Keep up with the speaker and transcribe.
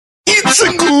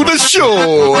친구 the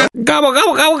show. Gobble,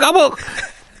 gobble, gobble, gobble.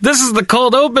 This is the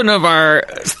cold open of our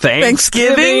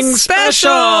Thanksgiving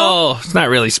special. It's not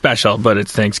really special, but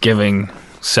it's Thanksgiving,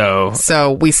 so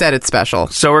we said it's special.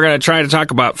 So we're going to try to talk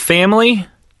about family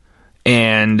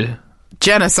and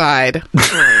genocide.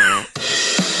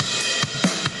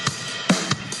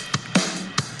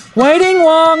 Whiting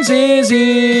Wongs is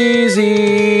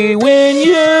easy when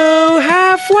you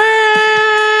have friends.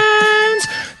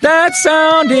 That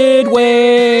sounded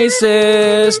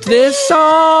racist. This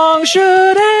song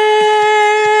should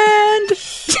end.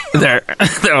 There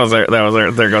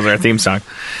goes our theme song.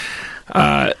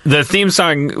 The theme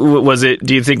song, was it,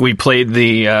 do you think we played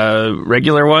the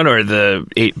regular one or the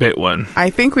 8-bit one? I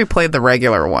think we played the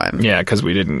regular one. Yeah, because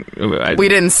we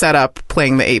didn't set up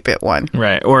playing the 8-bit one.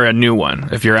 Right, or a new one.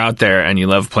 If you're out there and you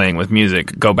love playing with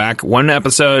music, go back one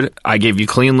episode. I gave you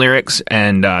clean lyrics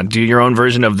and do your own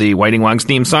version of the Whiting Wongs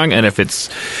theme song. And if it's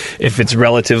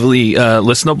relatively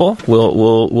listenable,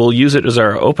 we'll use it as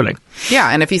our opening. Yeah,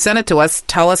 and if you send it to us,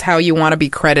 tell us how you want to be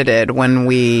credited when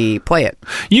we play it.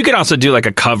 You could also do like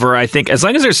a cover, I think, as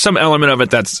long as there's some element of it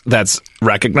that's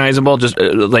recognizable. Just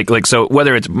like so,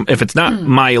 whether if it's not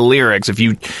my lyrics, if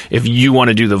you want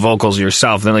to do the vocals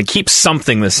yourself, then like keep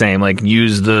something the same. Like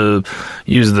use the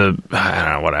I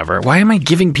don't know, whatever. Why am I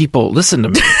giving people? Listen to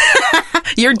me.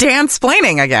 You're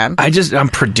dance-splaining again. I'm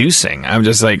producing. I'm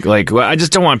just like well, I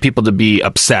just don't want people to be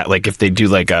upset. Like if they do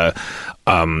like a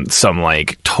some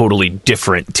like totally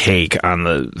different take on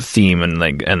the theme and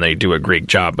they do a great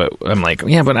job, but I'm like,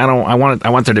 yeah, but I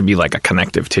want there to be like a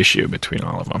connective tissue between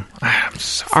all of them.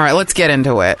 All right, let's get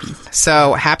into it.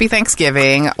 So happy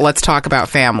Thanksgiving. Let's talk about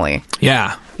family.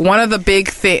 Yeah. One of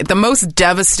the most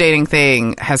devastating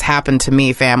thing has happened to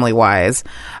me family-wise,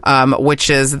 which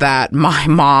is that my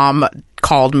mom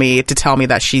called me to tell me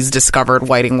that she's discovered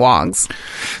Whiting Wongs.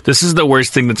 This is the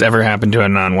worst thing that's ever happened to a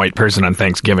non-white person on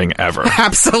Thanksgiving ever.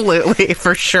 Absolutely,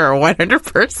 for sure,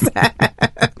 100%.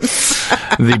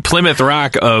 The Plymouth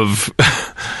Rock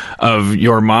of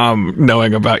your mom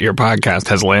knowing about your podcast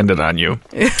has landed on you.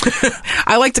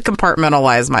 I like to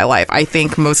compartmentalize my life. I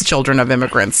think most children of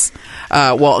immigrants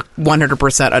will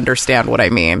 100% understand what I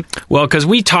mean. Well, because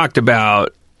we've talked a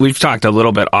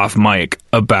little bit off mic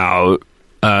about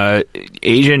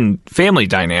Asian family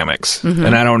dynamics. Mm-hmm.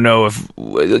 And I don't know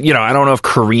if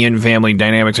Korean family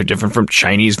dynamics are different from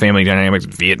Chinese family dynamics,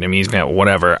 Vietnamese family,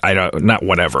 whatever. Not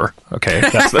whatever. Okay.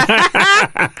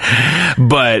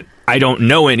 But I don't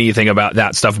know anything about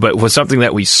that stuff. But was something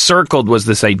that we circled was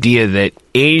this idea that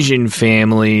Asian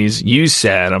families, you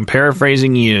said, I'm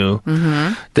paraphrasing you,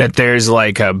 that there's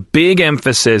like a big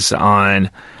emphasis on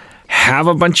have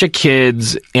a bunch of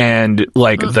kids and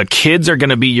like the kids are going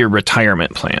to be your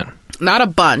retirement plan. Not a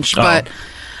bunch, but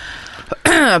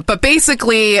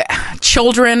basically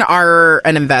children are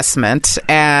an investment,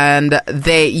 and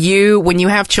when you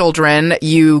have children,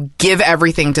 you give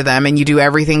everything to them and you do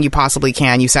everything you possibly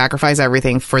can. You sacrifice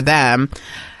everything for them.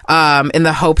 In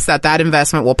the hopes that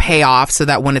investment will pay off so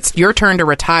that when it's your turn to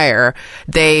retire,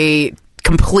 they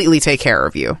completely take care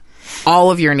of you, all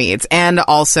of your needs, and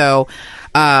also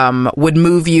would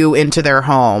move you into their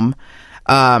home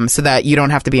so that you don't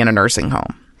have to be in a nursing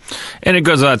home. And it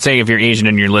goes without saying, if you're Asian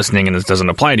and you're listening and this doesn't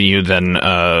apply to you, then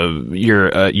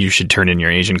you should turn in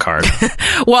your Asian card.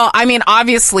 Well, I mean,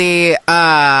 obviously,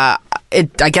 I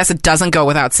guess it doesn't go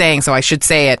without saying, so I should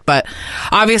say it. But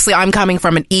obviously, I'm coming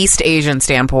from an East Asian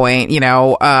standpoint,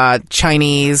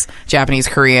 Chinese, Japanese,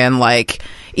 Korean, like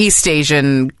East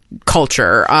Asian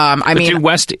culture. Do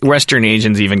Western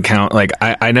Asians even count? Like,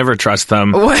 I never trust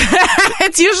them.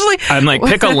 It's usually I'm like,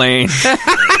 pick a lane.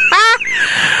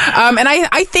 And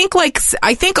I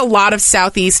think a lot of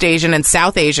Southeast Asian and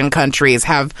South Asian countries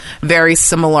have very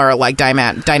similar like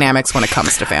dynamics when it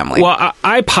comes to family. Well,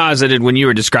 I posited when you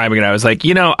were describing it, I was like,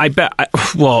 I bet.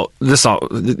 This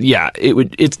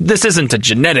isn't a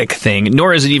genetic thing,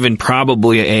 nor is it even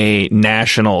probably a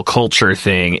national culture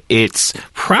thing. It's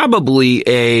probably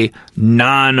a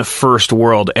non-first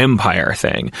world empire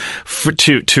thing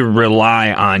to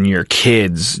rely on your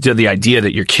kids, to the idea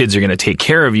that your kids are going to take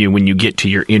care of you when you get to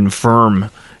your infirm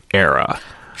era.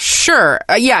 Sure.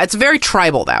 Yeah, it's very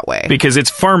tribal that way. Because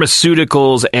it's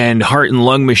pharmaceuticals and heart and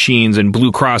lung machines and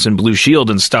Blue Cross and Blue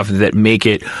Shield and stuff that make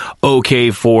it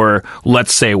okay for,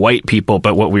 let's say, white people.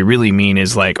 But what we really mean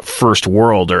is like first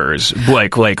worlders,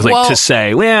 like to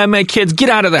say, well, my kids, get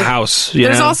out of the house.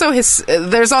 There's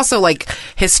also like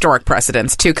historic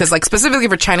precedents too, because like specifically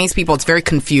for Chinese people, it's very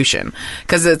Confucian,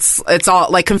 because it's all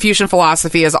like Confucian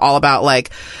philosophy is all about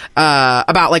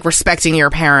respecting your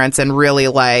parents and really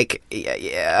like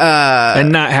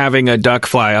and not having a duck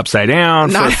fly upside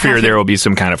down for fear there will be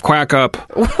some kind of quack up.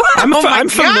 I'm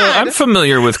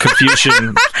familiar with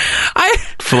Confucian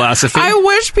philosophy. I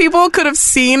wish people could have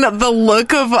seen the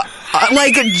look of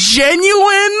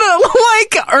genuine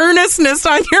earnestness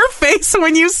on your face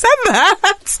when you said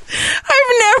that.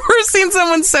 I've never seen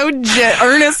someone so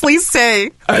earnestly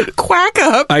say quack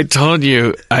up. I told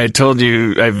you, I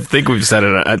think we've said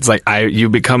it. It's like you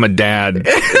become a dad,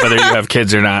 whether you have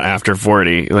kids or not, after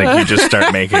 40. Like, you just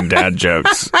start making dad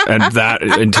jokes. And that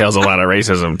entails a lot of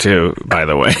racism, too, by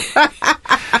the way.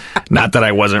 Not that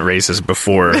I wasn't racist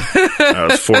before I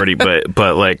was 40,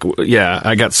 but like, yeah,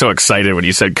 I got so excited when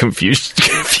you said Confucian.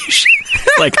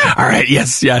 Like, all right,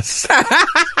 yes.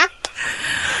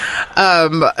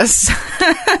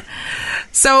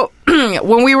 So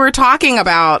when we were talking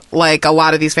about like a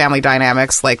lot of these family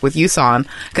dynamics, like with Yusan,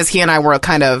 because he and I were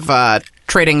kind of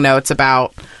trading notes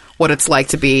about what it's like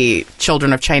to be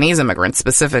children of Chinese immigrants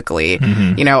specifically.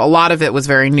 Mm-hmm. You know, a lot of it was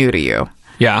very new to you.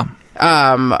 Yeah.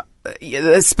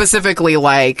 Specifically,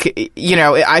 like, you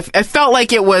know, I felt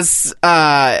like it was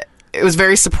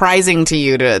very surprising to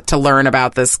you to learn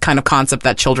about this kind of concept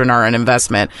that children are an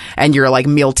investment and your like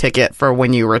meal ticket for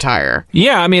when you retire.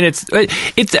 Yeah, I mean, it's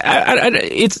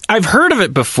I've heard of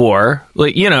it before,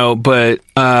 like, you know, but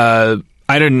I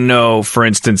didn't know, for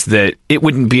instance, that it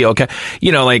wouldn't be okay.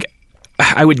 You know, like,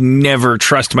 I would never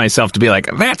trust myself to be like,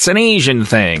 that's an Asian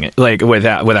thing, like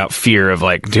without fear of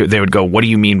like, they would go, what do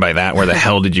you mean by that? Where the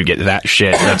hell did you get that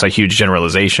shit? That's a huge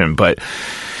generalization. But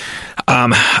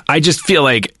I just feel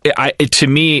like, to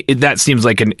me, that seems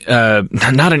like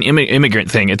not an immigrant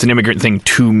thing. It's an immigrant thing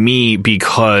to me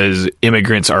because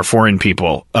immigrants are foreign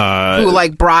people. Who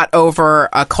like brought over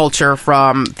a culture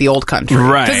from the old country.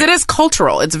 Right. Because it is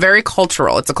cultural. It's very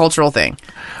cultural. It's a cultural thing.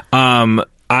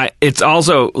 It's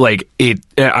also like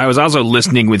I was also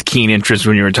listening with keen interest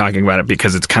when you were talking about it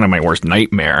because it's kind of my worst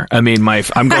nightmare. I mean,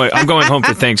 I'm going home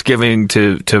for Thanksgiving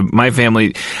to my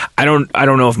family. I don't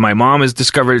know if my mom has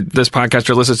discovered this podcast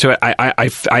or listens to it. I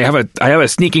have a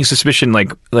sneaking suspicion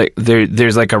like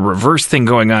there's like a reverse thing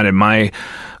going on in my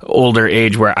older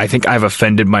age where I think I've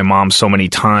offended my mom so many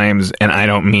times, and I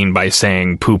don't mean by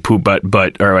saying poo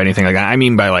but or anything like that. I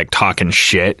mean by like talking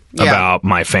shit about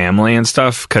my family and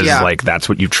stuff, because like that's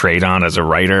what you trade on as a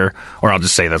writer, or I'll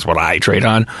just say that's what I trade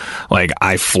on. Like,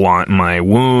 I flaunt my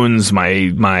wounds,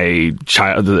 my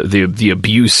child, the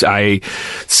abuse I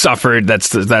suffered.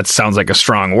 That sounds like a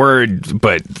strong word,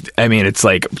 but I mean, it's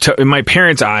like in my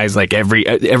parents' eyes, like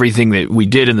everything that we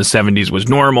did in the 70s was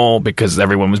normal because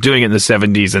everyone was doing it in the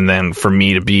 70s. And then for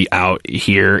me to be out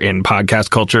here in podcast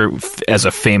culture as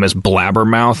a famous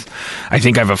blabbermouth, I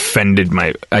think I've offended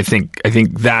I think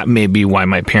that may be why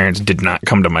my parents did not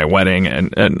come to my wedding,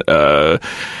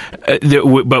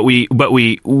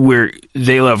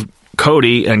 they love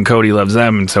Cody and Cody loves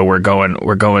them, and so we're going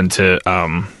to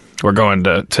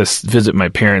visit my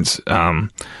parents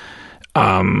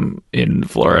in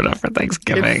Florida for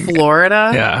Thanksgiving. In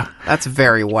Florida? Yeah. That's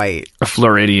very white. A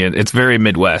Floridian. It's very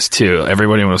Midwest, too.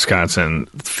 Everybody in Wisconsin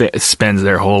spends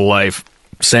their whole life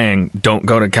saying, don't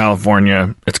go to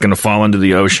California. It's going to fall into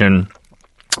the ocean.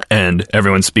 And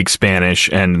everyone speaks Spanish,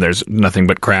 and there's nothing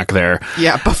but crack there.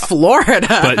 Yeah, but Florida.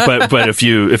 but if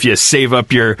you save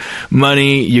up your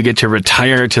money, you get to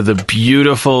retire to the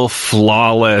beautiful,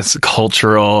 flawless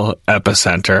cultural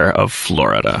epicenter of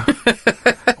Florida,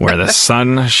 where the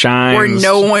sun shines, where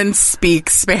no one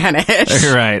speaks Spanish,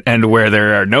 right, and where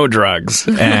there are no drugs,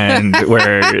 and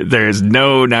where there's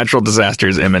no natural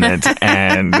disasters imminent,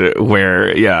 and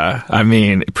where, I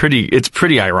mean, it's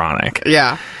pretty ironic.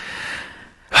 Yeah.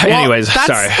 Anyways,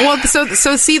 sorry. Well,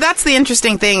 so see, that's the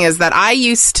interesting thing is that I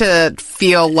used to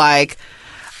feel like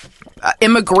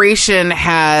immigration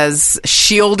has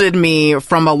shielded me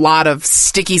from a lot of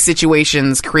sticky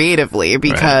situations creatively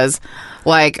because,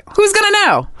 like, who's gonna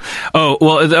know? Oh,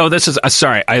 well, this is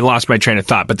sorry, I lost my train of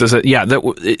thought. But what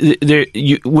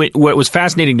was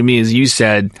fascinating to me is you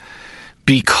said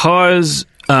because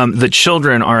the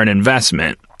children are an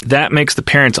investment. That makes the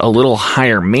parents a little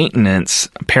higher maintenance.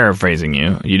 Paraphrasing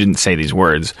you didn't say these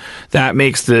words. That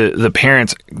makes the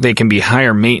parents, they can be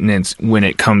higher maintenance when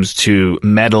it comes to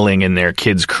meddling in their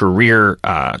kids' career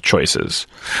choices,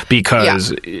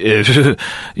 because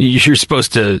you're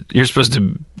supposed to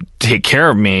take care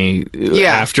of me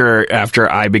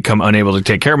after I become unable to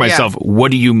take care of myself. What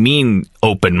do you mean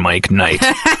open mic night?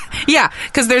 Yeah,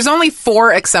 because there's only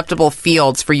 4 acceptable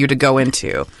fields for you to go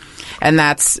into. And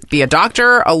that's be a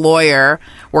doctor, a lawyer,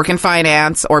 work in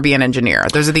finance, or be an engineer.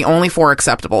 Those are the only 4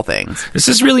 acceptable things. This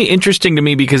is really interesting to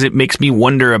me because it makes me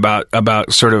wonder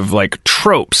about sort of like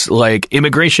tropes, like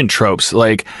immigration tropes.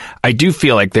 Like, I do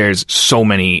feel like there's so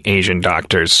many Asian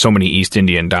doctors, so many East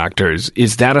Indian doctors.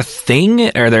 Is that a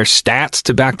thing? Are there stats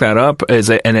to back that up? Is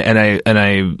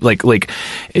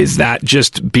that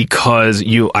just because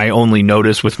I only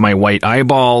notice with my white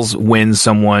eyeballs when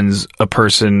someone's a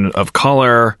person of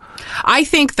color? I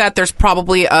think that there's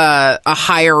probably a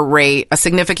higher rate, a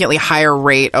significantly higher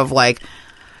rate of like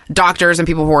doctors and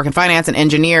people who work in finance and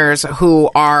engineers who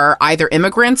are either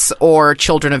immigrants or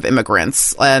children of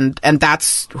immigrants. And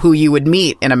that's who you would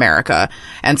meet in America.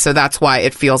 And so that's why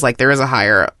it feels like there is a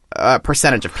higher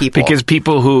percentage of people. Because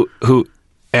people who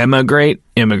immigrate.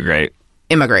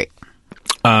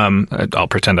 I'll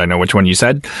pretend I know which one you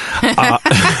said.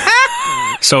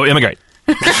 So immigrate.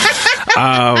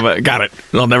 Got it.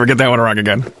 I'll never get that one wrong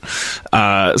again.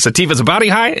 Sativa's a body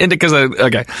high. Indica's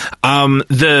okay.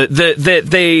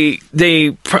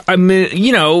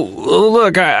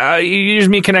 Look, here's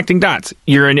me connecting dots.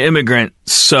 You're an immigrant,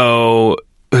 so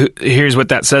here's what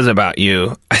that says about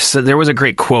you. I said there was a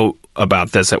great quote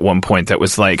about this at one point that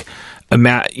was like,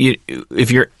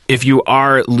 if you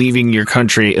are leaving your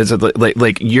country, is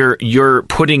like you're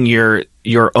putting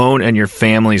your own and your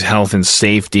family's health and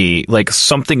safety, like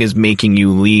something is making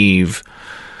you leave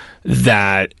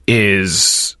that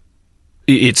is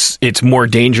it's more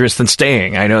dangerous than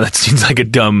staying. I know that seems like a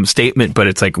dumb statement, but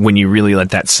it's like when you really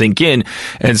let that sink in.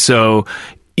 And so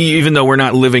even though we're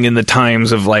not living in the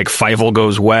times of like Fievel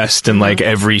Goes West and like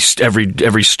every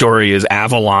story is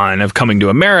Avalon of coming to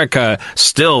America,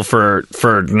 still for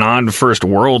non-first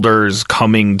worlders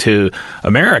coming to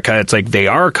America, it's like they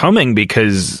are coming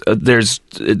because there's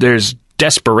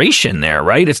desperation there,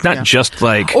 right? It's not just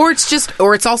like... Or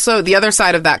it's also the other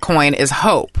side of that coin is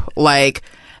hope. Like,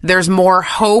 there's more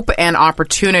hope and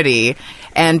opportunity.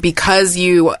 And because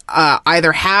you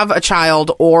either have a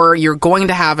child or you're going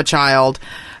to have a child,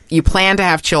 you plan to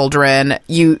have children,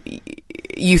 you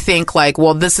think like,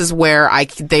 well, this is where I'm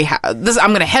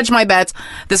going to hedge my bets.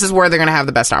 This is where they're going to have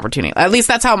the best opportunity. At least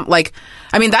that's how,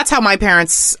 that's how my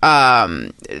parents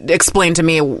explained to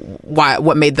me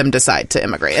what made them decide to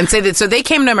immigrate. And say that, so they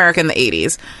came to America in the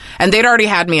 80s, and they'd already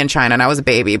had me in China, and I was a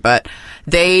baby, but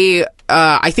they...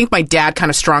 I think my dad kind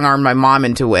of strong-armed my mom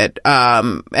into it,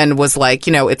 and was like,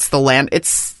 it's the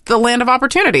land of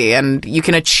opportunity, and you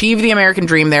can achieve the American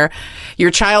dream there.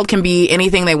 Your child can be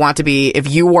anything they want to be if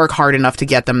you work hard enough to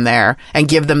get them there and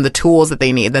give them the tools that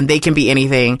they need. Then they can be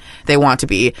anything they want to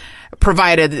be,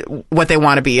 provided what they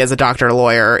want to be as a doctor,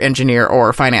 lawyer, engineer,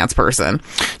 or finance person.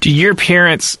 Do your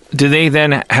parents, do they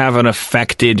then have an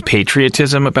affected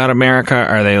patriotism about America?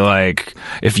 Are they like,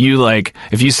 if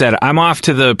you said, I'm off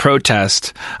to the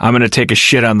protest, I'm going to take a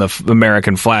shit on the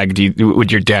American flag,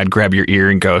 would your dad grab your ear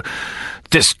and go,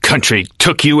 this country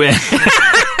took you in?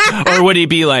 Or would he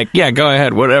be like, yeah, go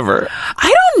ahead, whatever?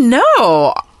 I don't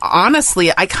know.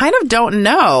 Honestly, I kind of don't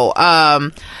know.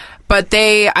 But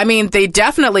they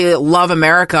definitely love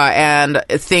America and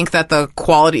think that the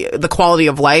quality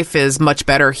of life is much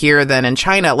better here than in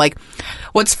China. Like,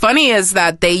 what's funny is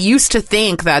that they used to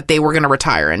think that they were going to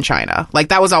retire in China. Like,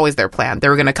 that was always their plan. They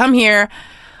were going to come here,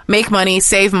 make money,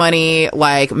 save money,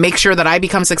 like, make sure that I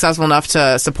become successful enough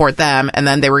to support them, and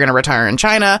then they were going to retire in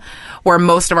China, where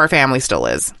most of our family still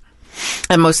is,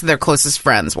 and most of their closest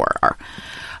friends are.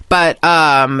 But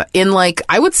in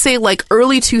I would say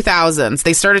early 2000s,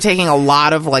 they started taking a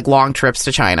lot of long trips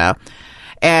to China,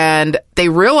 and they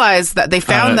realized that they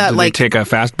found that did they take a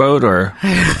fast boat or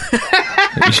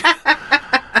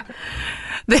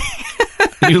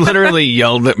you literally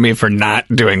yelled at me for not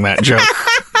doing that joke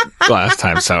last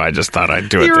time, so I just thought I'd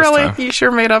do it this time. You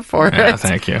sure made up for it. Yeah,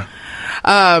 thank you.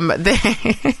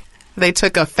 They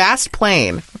took a fast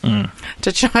plane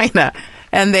to China,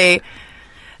 and they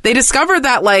discovered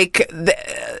that,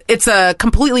 it's a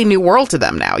completely new world to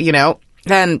them now,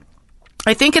 And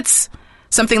I think it's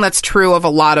something that's true of a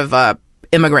lot of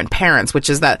immigrant parents, which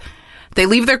is that they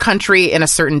leave their country in a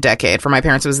certain decade. For my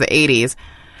parents, it was the 80s.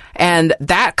 And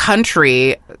that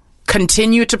country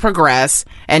continued to progress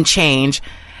and change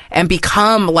and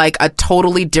become a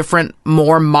totally different,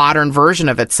 more modern version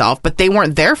of itself. But they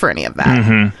weren't there for any of that.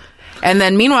 Mm-hmm. And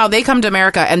then, meanwhile, they come to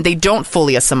America and they don't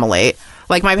fully assimilate.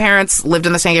 My parents lived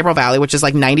in the San Gabriel Valley, which is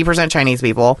 90% Chinese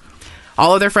people.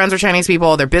 All of their friends are Chinese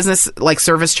people. Their business,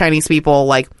 service Chinese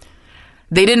people.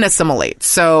 They didn't assimilate.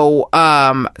 So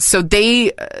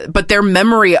but their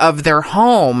memory of their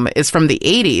home is from the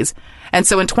 80s. And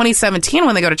so in 2017,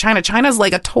 when they go to China, China's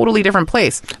like a totally different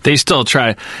place. They still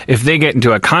try, if they get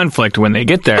into a conflict when they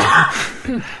get there,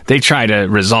 they try to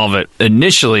resolve it.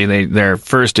 Initially, their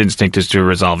first instinct is to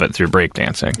resolve it through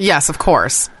breakdancing. Yes, of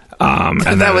course.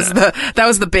 And that was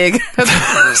the big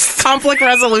conflict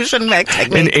resolution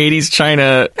technique. In 80s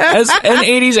China, and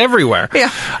 80s everywhere.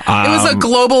 Yeah. It was a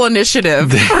global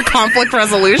initiative for conflict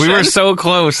resolution. We were so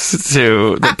close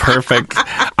to the perfect.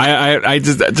 I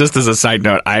just as a side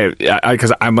note,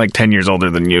 because I'm like 10 years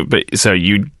older than you, but so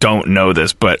you don't know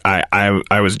this, but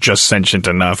I was just sentient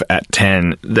enough at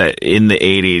 10 that in the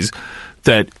 80s.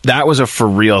 That was a for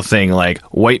real thing. Like,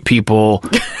 white people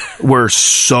were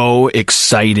so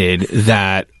excited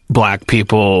that black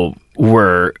people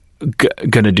were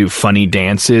gonna do funny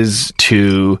dances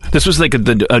to. This was like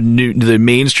the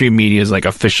mainstream media's like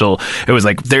official. It was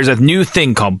like there's a new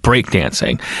thing called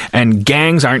breakdancing, and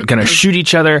gangs aren't gonna shoot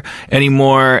each other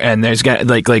anymore. And there's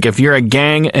like if you're a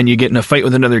gang and you get in a fight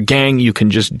with another gang, you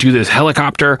can just do this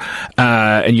helicopter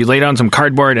and you lay down some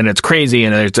cardboard, and it's crazy.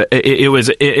 And it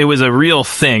was a real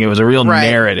thing. It was a real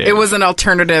narrative. It was an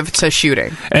alternative to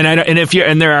shooting.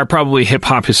 And there are probably hip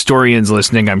hop historians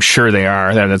listening. I'm sure they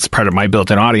are. That's part of my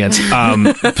built-in audience.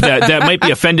 That might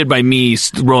be offended by me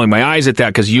rolling my eyes at that,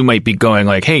 because you might be going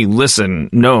like, hey, listen,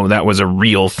 no, that was a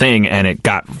real thing, and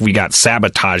we got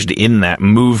sabotaged in that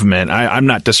movement. I'm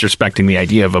not disrespecting the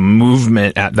idea of a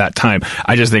movement at that time.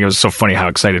 I just think it was so funny how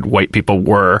excited white people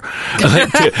were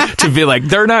to be like,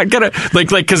 they're not gonna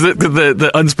because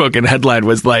the unspoken headline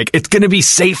was like, it's gonna be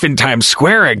safe in Times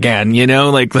Square again,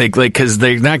 because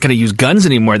they're not gonna use guns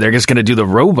anymore. They're just gonna do the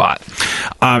robot.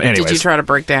 Anyways. Did you try to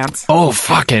break dance? Oh,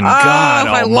 fucking God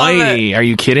almighty. Are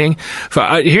you kidding?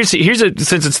 Since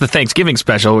it's the Thanksgiving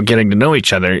special, we're getting to know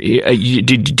each other.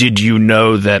 Did you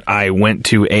know that I went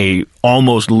to a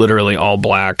almost literally all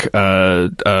black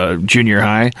junior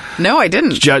high? No, I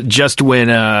didn't. Just when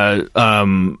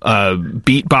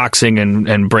beatboxing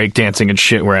and breakdancing and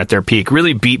shit were at their peak.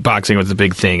 Really, beatboxing was the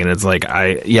big thing, and it's like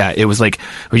it was like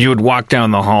you would walk down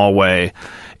the hallway.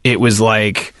 It was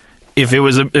like. If there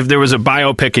was a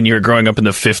biopic and you were growing up in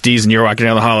the 50s and you're walking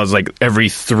down the hall, it was like every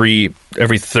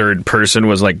third person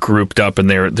was like grouped up, and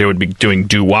they would be doing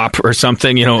doo-wop or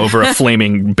something, over a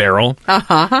flaming barrel.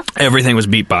 Uh-huh. Everything was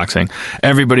beatboxing.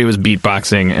 Everybody was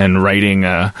beatboxing and writing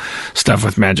stuff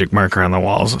with magic marker on the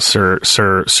walls. Sir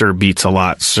beats a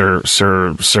lot. Sir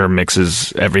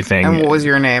mixes everything. And what was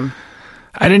your name?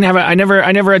 I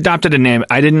never adopted a name.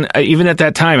 Even at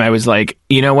that time, I was like,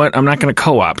 you know what? I'm not going to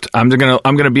co-opt. I'm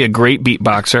going to be a great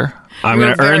beatboxer. I'm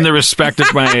going to earn the respect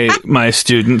of my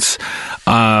students.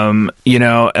 But I'm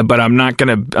not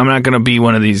going to be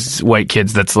one of these white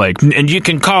kids that's like, and you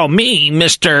can call me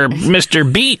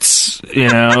Mr. Beats,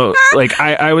 like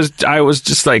I was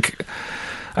just like,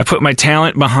 I put my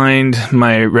talent behind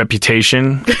my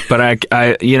reputation, but I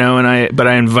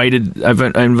invited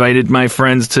my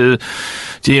friends to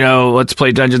let's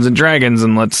play Dungeons and Dragons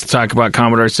and let's talk about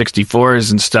Commodore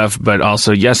 64s and stuff. But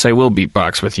also, yes, I will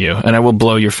beatbox with you, and I will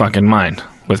blow your fucking mind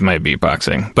with my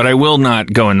beatboxing. But I will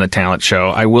not go in the talent show.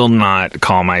 I will not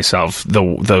call myself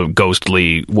the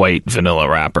ghostly white vanilla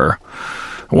rapper.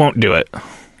 I won't do it.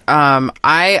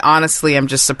 I honestly am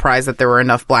just surprised that there were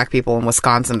enough black people in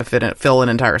Wisconsin to fill an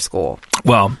entire school.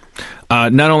 Well,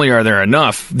 not only are there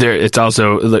enough, it's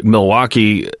also like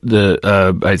Milwaukee.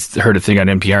 I heard a thing on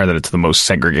NPR that it's the most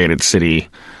segregated city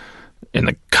in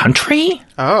the country.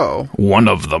 Oh, one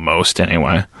of the most,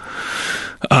 anyway.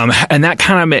 And that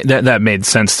kind of that made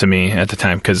sense to me at the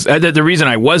time, because the reason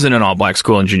I was in an all-black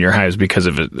school in junior high is because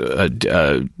of a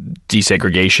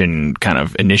desegregation kind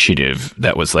of initiative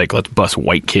that was like, let's bus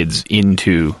white kids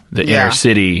into the inner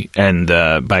city, and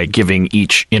by giving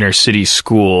each inner city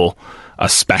school a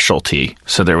specialty.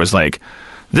 So there was like,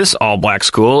 this all-black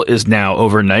school is now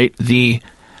overnight the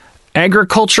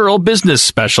agricultural business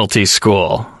specialty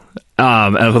school.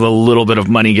 With a little bit of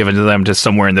money given to them to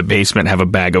somewhere in the basement have a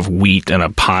bag of wheat and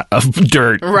a pot of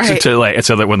dirt, right? So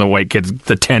that when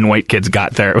the 10 white kids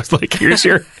got there, it was like, here's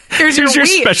your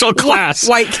special class,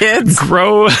 white kids,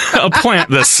 grow a plant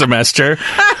this semester.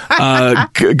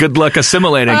 Good luck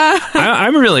assimilating.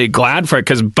 I'm really glad for it,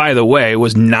 because, by the way, it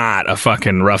was not a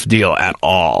fucking rough deal at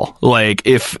all. Like,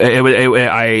 if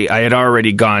I had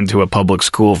already gone to a public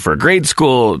school for grade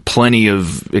school, plenty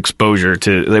of exposure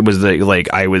to. It was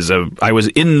I was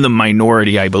in the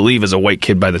minority, I believe, as a white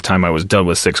kid by the time I was done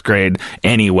with 6th grade.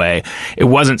 Anyway, it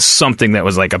wasn't something that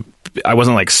was like I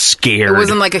wasn't like scared. It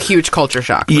wasn't like a huge culture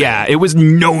shock. Yeah, it was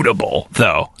notable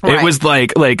though. Right. It was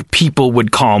like people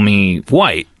would call me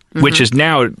white. which is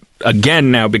now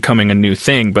becoming a new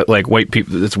thing. But like white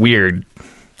people, it's weird.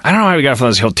 I don't know how we got off on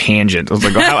this whole tangent. I was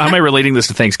like, how am I relating this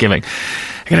to Thanksgiving?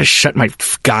 I gotta shut my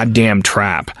goddamn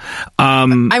trap. I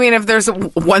mean, if there's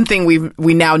one thing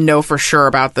we now know for sure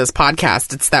about this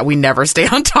podcast, it's that we never stay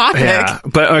on topic. Yeah,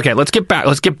 but okay, let's get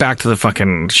back to the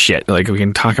fucking shit. Like, we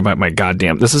can talk about my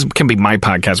goddamn. Can be my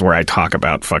podcast where I talk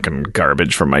about fucking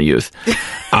garbage from my youth.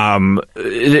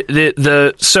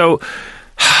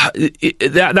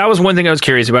 That was one thing I was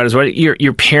curious about, is what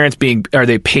your parents are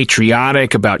they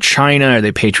patriotic about China? Are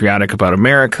they patriotic about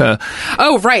America?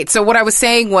 Oh, right. So what I was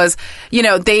saying was,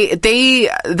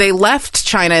 they left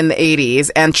China in the 80s,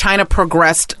 and China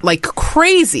progressed like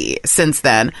crazy since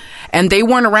then, and they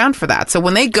weren't around for that. So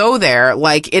when they go there,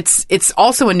 like, it's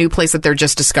also a new place that they're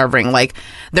just discovering. Like,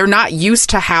 they're not used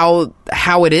to how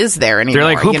it is there anymore.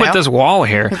 They're like, who put this wall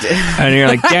here? And you're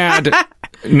like, Dad,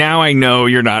 now I know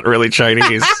you're not really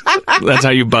Chinese. That's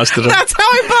how you busted him. That's how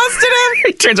I busted him.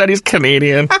 It turns out he's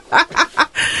Canadian.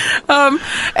 And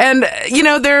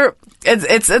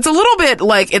it's a little bit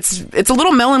like it's a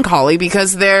little melancholy,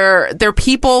 because they're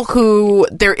people who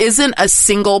there isn't a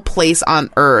single place on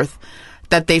earth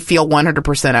that they feel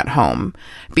 100% at home,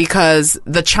 because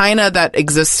the China that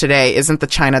exists today isn't the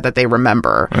China that they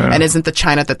remember, and isn't the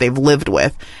China that they've lived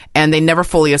with, and they never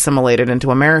fully assimilated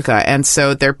into America, and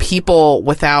so they're people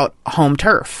without home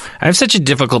turf. I have such a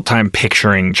difficult time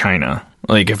picturing China.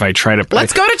 Like, if I try to...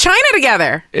 Let's go to China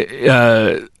together!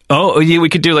 Yeah, we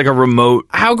could do like a remote.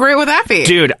 How great would that be,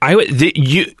 dude?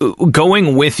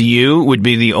 Going with you would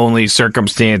be the only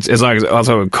circumstance, as long as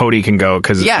also Cody can go,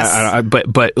 because yes.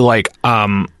 But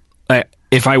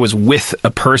if I was with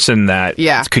a person that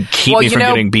could keep me from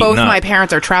getting beaten up. Both my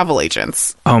parents are travel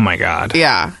agents. Oh my god.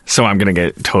 Yeah. So I'm gonna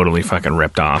get totally fucking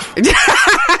ripped off.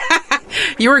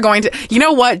 You were going to... You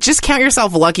know what? Just count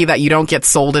yourself lucky that you don't get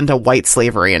sold into white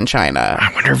slavery in China.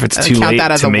 I wonder if it's too late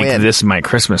to make this my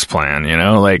Christmas plan,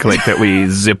 like that we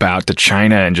zip out to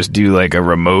China and just do like a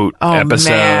remote episode.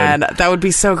 Oh man, that would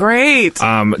be so great.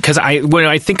 Because when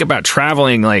I think about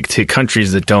traveling like to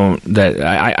countries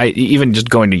I even just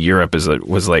going to Europe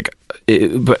was like...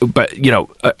 But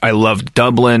I loved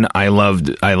Dublin. I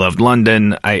loved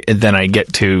London. Then I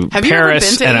get to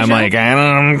Paris, and I'm like,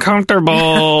 I'm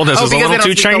uncomfortable. This is a little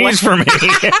too Chinese for me.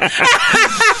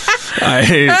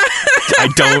 I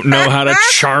don't know how to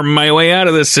charm my way out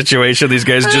of this situation. These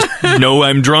guys just know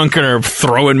I'm drunk and are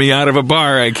throwing me out of a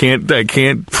bar. I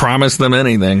can't promise them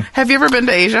anything. Have you ever been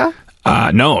to Asia?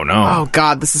 No. Oh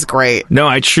God, this is great. No,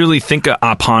 I truly think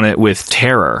upon it with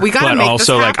terror. We gotta make this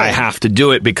happen. Like, I have to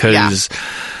do it because,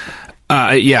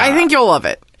 I think you'll love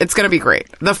it. It's gonna be great.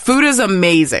 The food is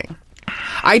amazing.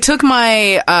 I took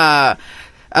my,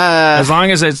 as long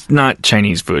as it's not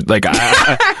Chinese food, like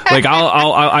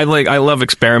I love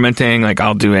experimenting. Like,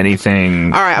 I'll do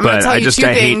anything. All right, I'm gonna tell you two things.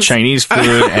 I hate Chinese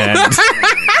food and.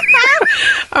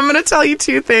 I'm going to tell you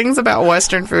two things about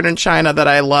Western food in China that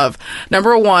I love.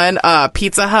 Number one,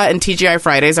 Pizza Hut and TGI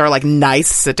Fridays are like nice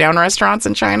sit-down restaurants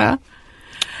in China.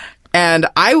 And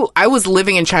I was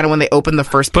living in China when they opened the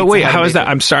first Pizza Hut. But wait, how is that?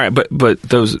 I'm sorry, but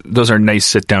those are nice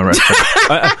sit-down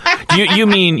restaurants. You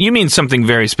mean something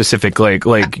very specific,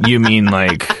 like you mean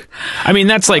like... I mean,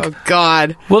 that's like... Oh,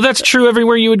 God. Well, that's true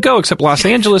everywhere you would go except Los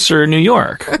Angeles or New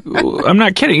York. I'm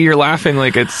not kidding. You're laughing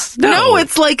like it's... No,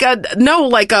 it's like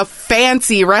a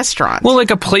fancy restaurant. Well, like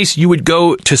a place you would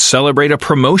go to celebrate a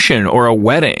promotion or a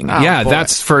wedding. Oh, yeah, boy.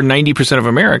 That's for 90% of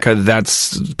America.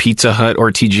 That's Pizza Hut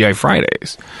or TGI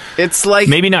Fridays. It's like...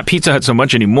 Maybe not Pizza Hut so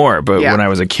much anymore, but when I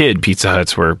was a kid, Pizza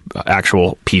Huts were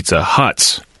actual Pizza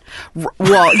Huts.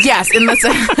 Well, yes, in the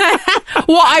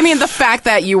well, I mean, the fact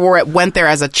that you went there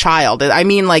as a child, I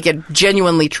mean, like, it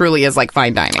genuinely, truly is like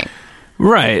fine dining.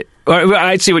 Right.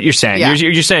 I see what you're saying. Yeah.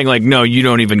 You're saying, like, no, you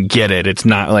don't even get it. It's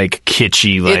not, like,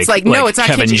 kitschy, like, it's like no, it's not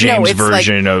Kevin kitschy. James it's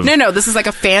version like, of... No, this is like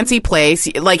a fancy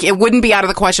place. Like, it wouldn't be out of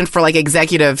the question for, like,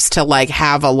 executives to, like,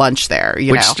 have a lunch there,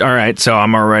 you know? All right, so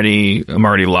I'm already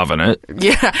loving it.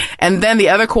 Yeah, and then the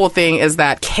other cool thing is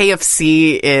that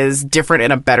KFC is different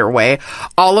in a better way.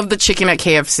 All of the chicken at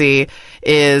KFC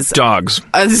is... Dogs.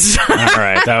 All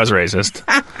right, that was racist.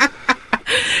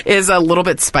 Is a little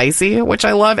bit spicy, which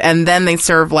I love, and then they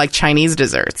serve like Chinese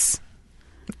desserts,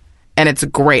 and it's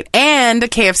great. And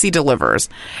KFC delivers,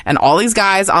 and all these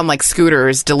guys on like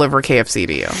scooters deliver KFC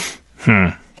to you.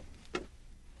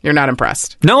 You're not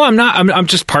impressed? No, I'm not. I'm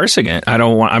just parsing it. I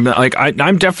don't want.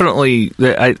 I'm definitely.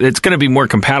 It's going to be more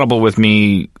compatible with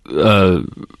me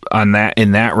in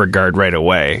that regard right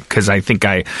away, because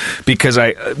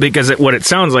what it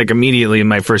sounds like immediately in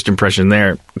my first impression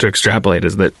there to extrapolate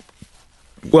is that.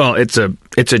 Well, it's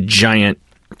a giant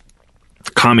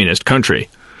communist country.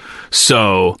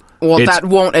 So that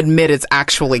won't admit it's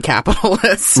actually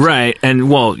capitalist. Right. And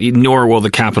nor will the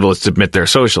capitalists admit they're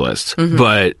socialists. Mm-hmm.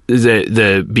 But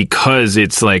because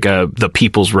it's like the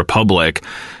People's Republic,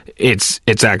 it's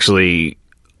actually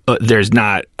there's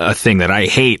not a thing that I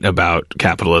hate about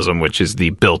capitalism, which is the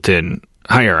built-in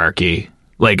hierarchy.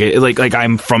 Like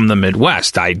I'm from the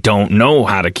Midwest. I don't know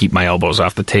how to keep my elbows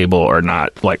off the table or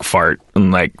not like fart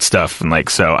and like stuff, and like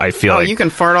so I feel like you can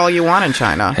fart all you want in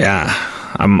China. Yeah.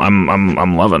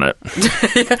 I'm loving it.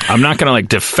 I'm not gonna like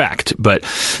defect, but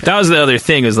that was the other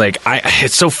thing is like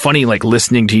it's so funny like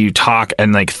listening to you talk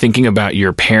and like thinking about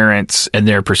your parents and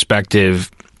their perspective,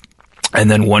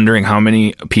 and then wondering how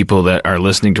many people that are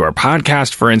listening to our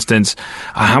podcast, for instance,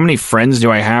 how many friends do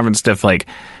I have and stuff like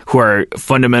who are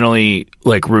fundamentally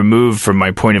like removed from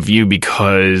my point of view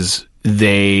because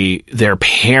their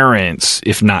parents,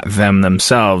 if not them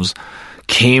themselves,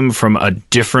 came from a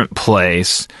different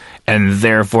place and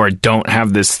therefore don't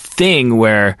have this thing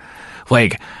where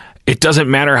like it doesn't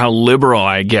matter how liberal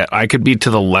I get. I could be to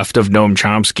the left of Noam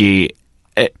Chomsky,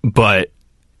 but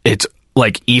it's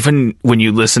like even when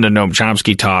you listen to Noam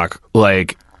Chomsky talk,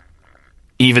 like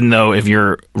even though if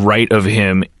you're right of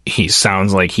him, he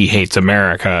sounds like he hates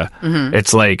America. Mm-hmm.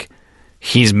 It's like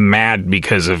he's mad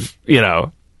because of,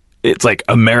 it's like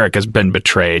America's been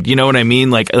betrayed. You know what I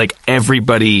mean? Like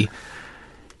everybody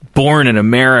born in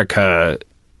America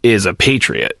is a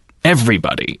patriot.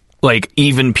 Everybody. Like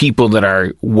even people that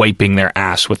are wiping their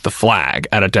ass with the flag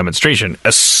at a demonstration,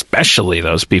 especially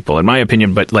those people, in my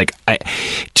opinion. But like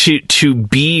to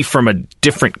be from a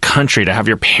different country, to have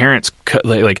your parents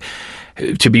like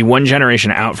to be one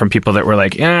generation out from people that were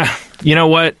like, yeah, you know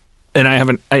what? And I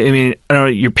don't know,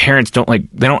 your parents they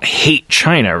don't hate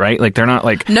China, right? Like they're not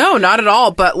like... No, not at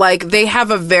all. But like they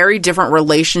have a very different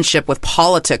relationship with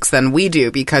politics than we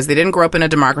do because they didn't grow up in a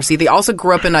democracy. They also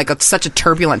grew up in like such a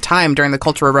turbulent time during the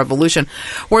Cultural Revolution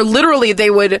where literally they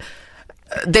wouldn't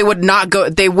be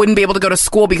able to go to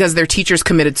school because their teachers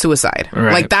committed suicide.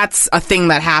 Right. Like that's a thing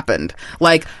that happened.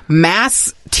 Like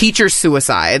mass teacher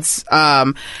suicides.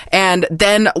 And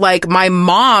then like my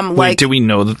mom, Wait, do we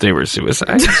know that they were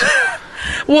suicides?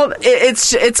 Well,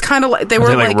 it's kind of like they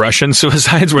were like Russian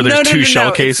suicides where there's two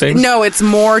shell casings? No, it's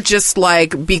more just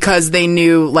like because they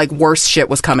knew like worse shit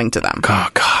was coming to them. Oh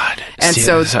God! And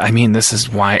this is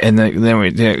why. And then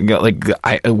we got like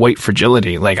white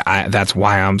fragility. Like that's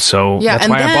why I'm so. Yeah, that's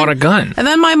why I bought a gun. And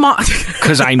then my mom,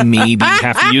 because I maybe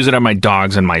have to use it on my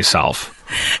dogs and myself.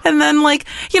 And then, like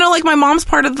my mom's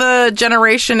part of the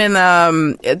generation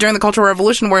during the Cultural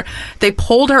Revolution where they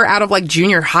pulled her out of like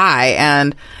junior high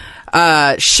and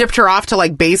shipped her off to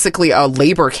like basically a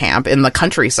labor camp in the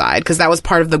countryside because that was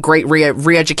part of the great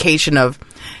re-education of,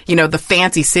 the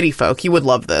fancy city folk. You would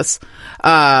love this.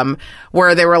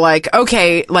 Where they were like,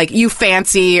 okay, like you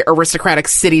fancy aristocratic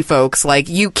city folks, like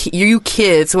you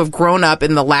kids who have grown up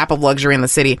in the lap of luxury in the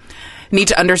city need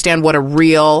to understand what a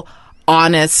real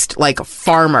honest like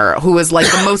farmer who is like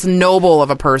the most noble of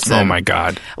a person. Oh my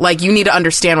God. Like you need to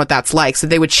understand what that's like. So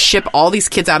they would ship all these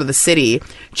kids out of the city,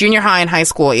 junior high and high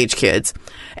school age kids,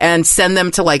 and send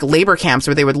them to like labor camps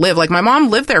where they would live. Like my mom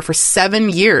lived there for 7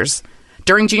 years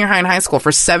during junior high and high school.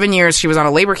 For 7 years she was on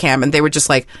a labor camp and they would just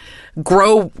like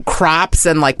grow crops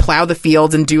and like plow the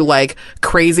fields and do like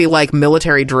crazy like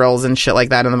military drills and shit like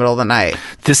that in the middle of the night.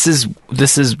 This is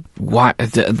why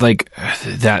like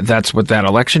that's what that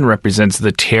election represents.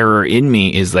 The terror in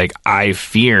me is like I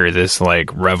fear this like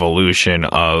revolution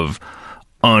of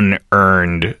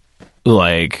unearned,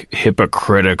 like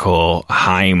hypocritical,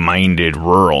 high-minded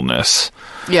ruralness.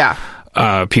 Yeah.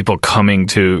 People coming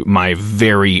to my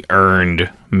very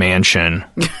earned mansion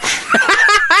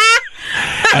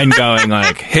and going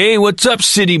like, hey, what's up,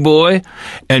 city boy?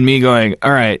 And me going,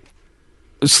 all right,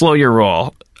 slow your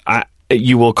roll.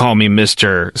 You will call me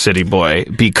Mr. City Boy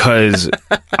because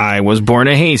I was born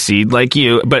a hayseed like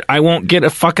you, but I won't get a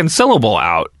fucking syllable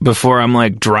out before I'm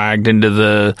like dragged into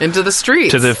the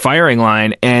streets, to the firing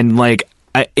line. And like,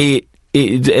 and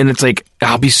it's like,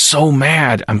 I'll be so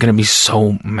mad. I'm going to be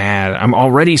so mad. I'm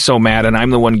already so mad, and I'm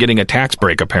the one getting a tax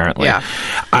break, apparently. Yeah.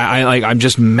 I'm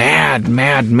just mad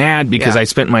because I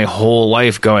spent my whole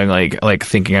life going like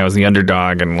thinking I was the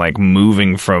underdog and like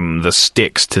moving from the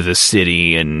sticks to the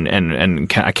city and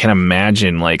I can't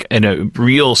imagine like in a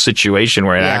real situation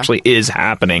where it actually is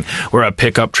happening, where a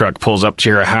pickup truck pulls up to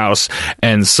your house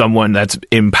and someone that's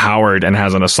empowered and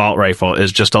has an assault rifle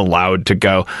is just allowed to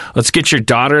go, let's get your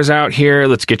daughters out here.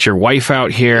 Let's get your wife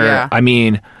out here. Yeah. I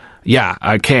mean, yeah,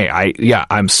 okay.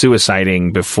 I'm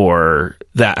suiciding before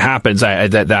that happens.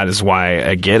 That is why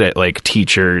I get it. Like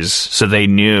teachers, so they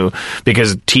knew,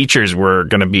 because teachers were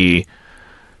going to be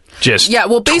just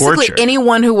basically torture.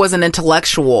 anyone who was an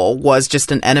intellectual was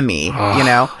just an enemy, you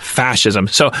know? Fascism.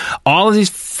 So all of these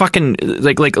fucking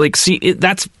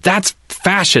that's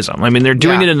fascism. I mean, they're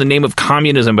doing it in the name of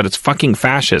communism, but it's fucking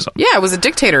fascism. Yeah, it was a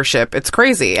dictatorship. It's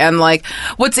crazy. And like,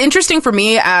 what's interesting for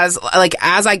me as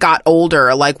I got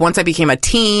older, like once I became a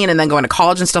teen and then going to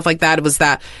college and stuff like that, it was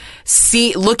that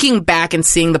looking back and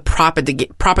seeing the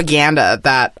propaganda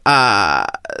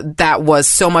that was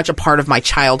so much a part of my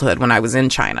childhood when I was in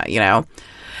China, you know?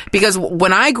 Because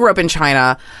when I grew up in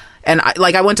China, and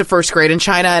I went to first grade in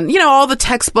China, and, you know, all the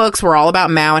textbooks were all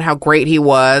about Mao and how great he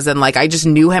was. And, like, I just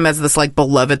knew him as this, like,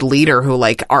 beloved leader who,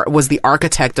 like, was the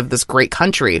architect of this great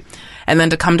country. And then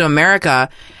to come to America,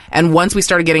 and once we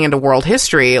started getting into world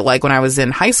history, like, when I was in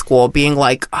high school, being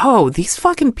like, oh, these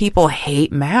fucking people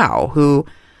hate Mao, who,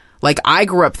 like, I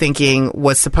grew up thinking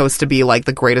was supposed to be, like,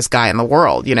 the greatest guy in the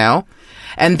world, you know?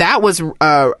 And that was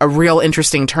a real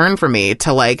interesting turn for me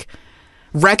to, like,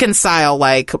 reconcile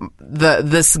like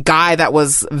this guy that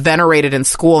was venerated in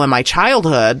school in my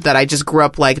childhood that I just grew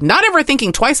up like not ever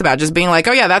thinking twice about, just being like,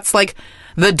 oh yeah, that's like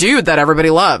the dude that everybody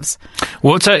loves.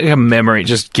 What's a memory?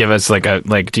 Just give us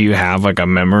do you have like a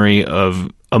memory of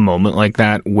a moment like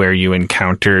that where you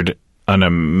encountered an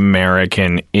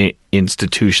American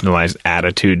institutionalized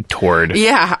attitude toward...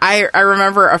 Yeah, I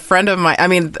remember a friend of mine. I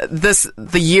mean,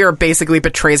 the year basically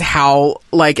betrays how,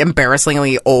 like,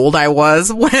 embarrassingly old I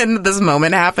was when this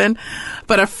moment happened.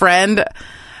 But a friend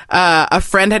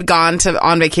had gone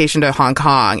on vacation to Hong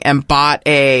Kong and bought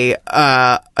a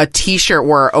T-shirt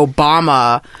where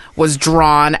Obama was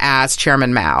drawn as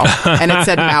Chairman Mao, and it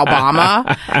said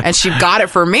Maobama, and she got it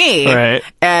for me, right.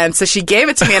 And so she gave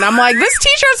it to me, and I'm like, this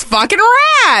T-shirt's fucking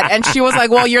rad, and she was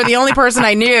like, well, you're the only person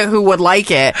I knew who would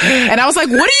like it, and I was like,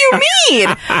 what do you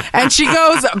mean? And she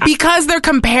goes, because they're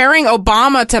comparing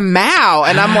Obama to Mao,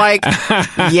 and I'm like,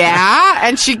 yeah,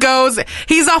 and she goes,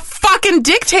 he's a fucking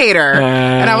dictator,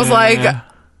 and I was like,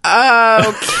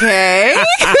 okay.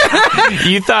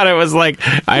 You thought it was like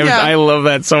I love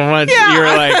that so much. Yeah. You're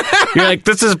like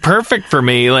this is perfect for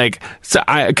me. Like, so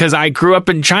because I grew up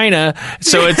in China,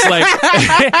 so it's like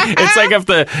it's like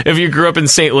if you grew up in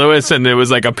St. Louis and there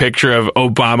was like a picture of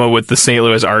Obama with the St.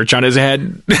 Louis arch on his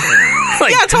head.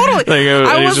 Like, yeah, totally.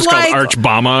 It was just called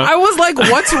Arch-Bama. I was like,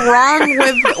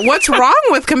 what's wrong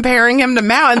with comparing him to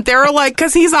Mao? And they were like,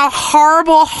 because he's a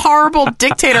horrible, horrible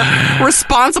dictator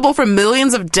responsible for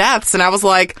millions of deaths. And I was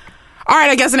like, all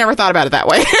right, I guess I never thought about it that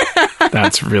way.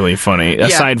 That's really funny.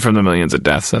 Aside from the millions of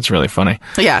deaths, that's really funny.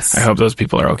 Yes. I hope those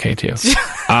people are okay too.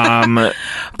 But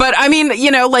I mean, you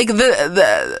know, like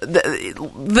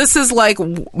this is like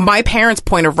my parents'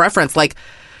 point of reference. Like,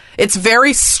 it's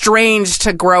very strange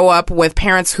to grow up with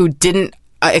parents who didn't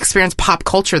experience pop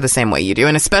culture the same way you do,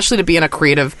 and especially to be in a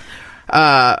creative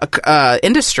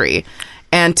industry,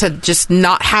 and to just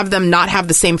not have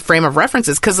the same frame of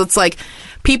references. Because it's like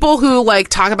people who like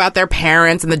talk about their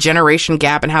parents and the generation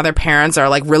gap and how their parents are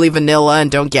like really vanilla and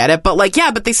don't get it, but like,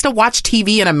 yeah, but they still watch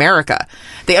TV in America.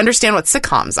 They understand what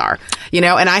sitcoms are, you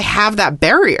know, and I have that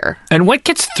barrier. And what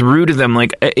gets through to them,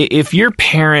 like, if your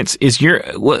parents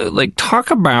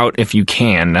talk about, if you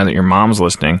can, now that your mom's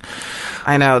listening.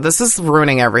 I know, this is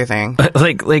ruining everything. But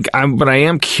I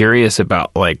am curious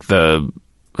about like the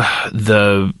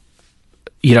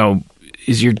you know,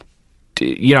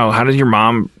 how does your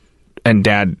mom and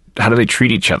dad, how do they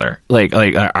treat each other? Like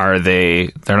are they're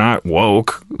not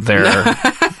woke.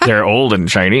 They're old and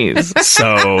Chinese.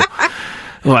 So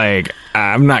like,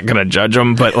 I'm not going to judge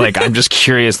them, but like, I'm just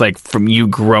curious, like from you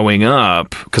growing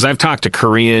up, because I've talked to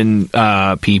Korean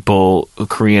people,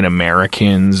 Korean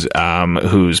Americans,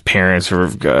 whose parents were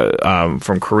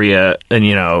from Korea, and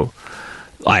you know,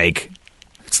 like,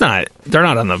 they're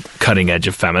not on the cutting edge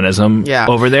of feminism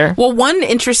over there. Well, one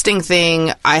interesting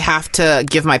thing I have to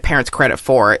give my parents credit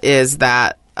for is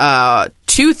that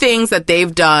two things that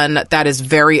they've done that is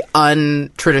very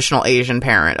untraditional Asian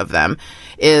parent of them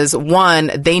is,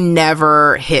 one, they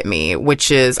never hit me,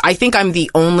 which is, I think I'm the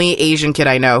only Asian kid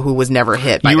I know who was never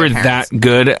hit by their parents. You were that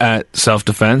good at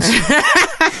self-defense?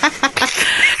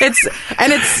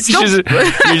 It's still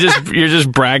you're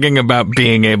just bragging about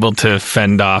being able to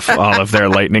fend off all of their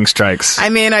lightning strikes. I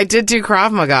mean, I did do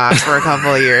Krav Maga for a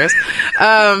couple of years.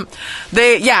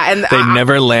 They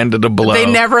never landed a blow. They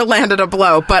never landed a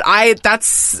blow, but I'm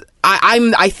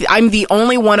the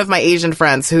only one of my Asian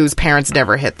friends whose parents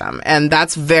never hit them, and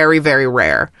that's very, very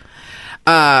rare.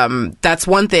 That's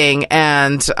one thing,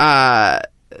 and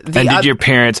did your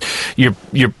parents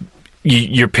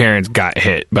your parents got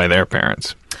hit by their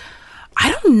parents?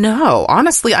 I don't know.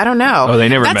 Honestly, I don't know. Oh, they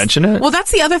never mention it? Well,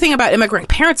 that's the other thing about immigrant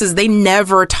parents is they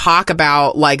never talk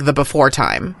about, like, the before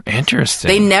time. Interesting.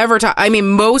 They never talk. I mean,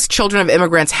 most children of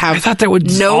immigrants have. I thought that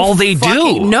was all they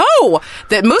do. No,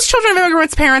 that most children of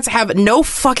immigrants' parents have no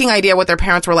fucking idea what their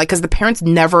parents were like because the parents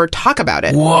never talk about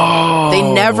it. Whoa. They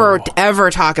never ever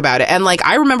talk about it. And like,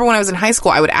 I remember when I was in high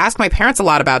school, I would ask my parents a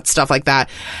lot about stuff like that,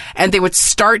 and they would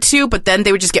start to, but then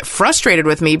they would just get frustrated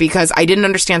with me because I didn't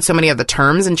understand so many of the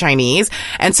terms in Chinese,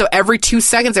 and so every 2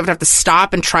 seconds they would have to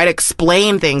stop and try to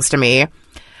explain things to me.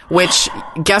 Which,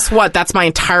 guess what? That's my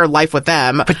entire life with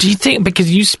them. But do you think,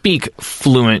 because you speak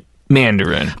fluent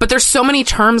Mandarin. But there's so many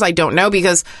terms I don't know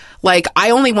because, like,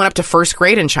 I only went up to first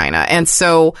grade in China. And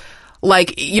so,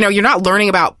 like, you know, you're not learning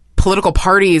about political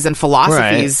parties and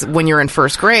philosophies when you're in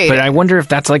first grade. But I wonder if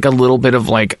that's like a little bit of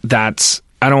like, that's,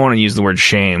 I don't want to use the word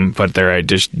shame, but there I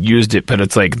just used it, but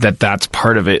it's like that's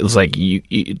part of it. It's like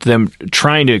them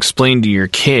trying to explain to your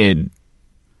kid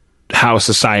how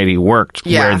society worked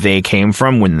where they came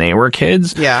from when they were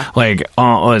kids. Yeah. Like,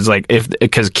 it's like,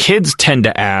 because kids tend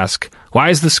to ask, why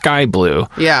is the sky blue?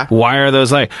 Yeah. Why are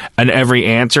those like, and every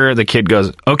answer the kid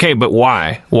goes, okay, but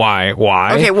why?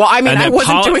 Okay, well, I mean, I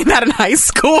wasn't doing that in high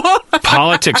school.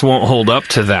 Politics won't hold up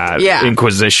to that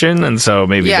inquisition, and so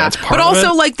maybe that's part of it. But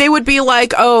also, like, they would be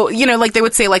like, oh, you know, like, they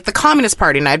would say, like, the Communist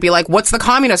Party, and I'd be like, what's the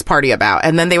Communist Party about?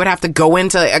 And then they would have to go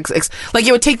into, like,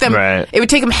 it would take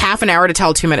them half an hour to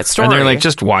tell a 2-minute story. And they're like,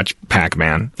 just watch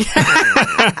Pac-Man.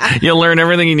 You'll learn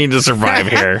everything you need to survive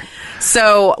here.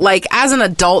 So, like, as an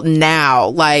adult now,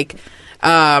 like,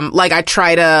 I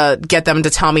try to get them to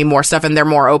tell me more stuff, and they're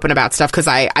more open about stuff because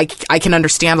I can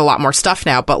understand a lot more stuff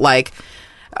now. But like,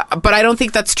 but I don't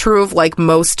think that's true of like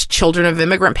most children of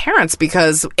immigrant parents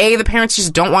because the parents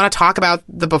just don't want to talk about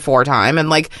the before time, and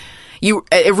like,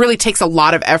 it really takes a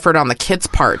lot of effort on the kid's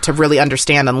part to really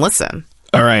understand and listen.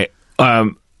 All right, I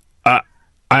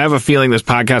have a feeling this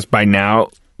podcast by now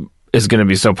is going to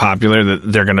be so popular that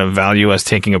they're going to value us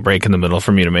taking a break in the middle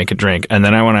for me to make a drink. And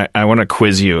then I want to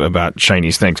quiz you about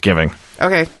Chinese Thanksgiving.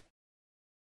 Okay.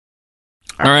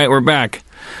 All right, we're back.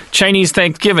 Chinese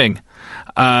Thanksgiving.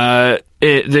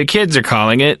 The kids are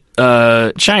calling it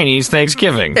Chinese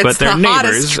Thanksgiving, it's but their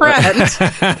neighbors. Trend.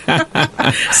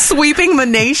 Sweeping the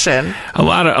nation. A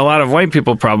lot of white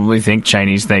people probably think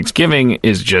Chinese Thanksgiving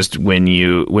is just when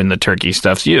the turkey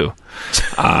stuffs you.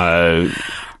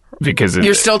 Because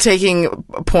you're still taking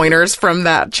pointers from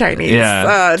that Chinese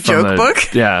joke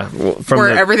book? Yeah. Where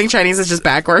everything Chinese is just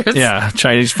backwards? Yeah.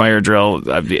 Chinese fire drill,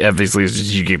 obviously,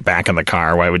 is you get back in the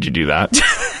car. Why would you do that?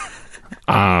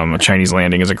 A Chinese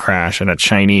landing is a crash, and a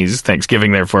Chinese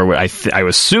Thanksgiving, therefore, I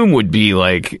assume would be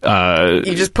like...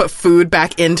 you just put food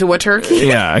back into a turkey?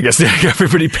 Yeah. I guess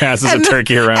everybody passes a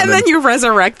turkey around. And then you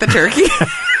resurrect the turkey.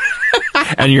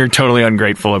 And you're totally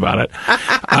ungrateful about it.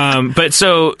 But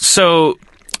so...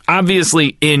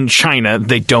 Obviously, in China,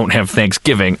 they don't have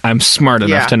Thanksgiving. I'm smart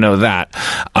enough to know that.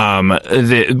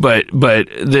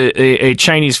 A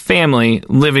Chinese family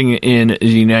living in the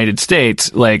United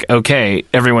States, like, okay,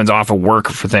 everyone's off of work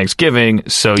for Thanksgiving,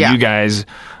 so you guys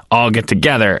all get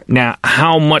together. Now,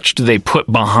 how much do they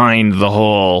put behind the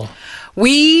whole...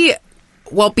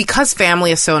 Well, because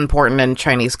family is so important in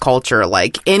Chinese culture,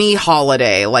 like any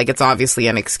holiday, like it's obviously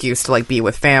an excuse to like be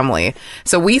with family.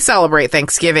 So we celebrate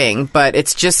Thanksgiving, but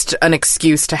it's just an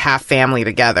excuse to have family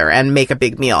together and make a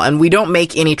big meal. And we don't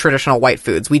make any traditional white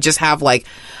foods. We just have like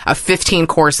a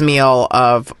 15-course meal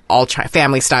of all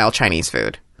family-style Chinese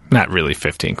food. Not really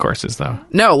 15 courses, though.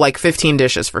 No, like 15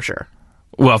 dishes for sure.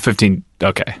 Well, 15,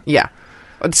 okay. Yeah.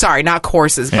 Sorry, not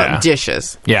courses, but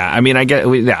dishes. Yeah, I mean, I get.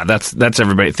 Yeah, that's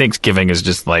everybody. Thanksgiving is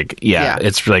just like,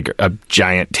 it's like a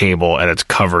giant table and it's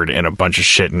covered in a bunch of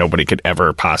shit nobody could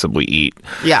ever possibly eat.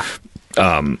 Yeah.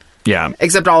 Yeah.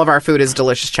 Except all of our food is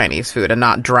delicious Chinese food and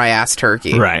not dry ass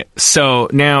turkey. Right. So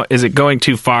now, is it going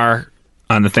too far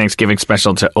on the Thanksgiving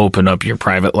special to open up your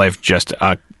private life just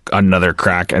another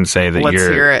crack and say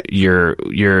that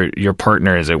your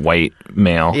partner is a white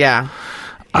male? Yeah.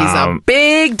 He's a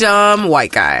big, dumb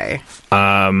white guy.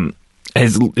 To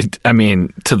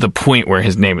the point where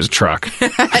his name is Truck.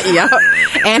 Yeah.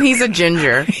 And he's a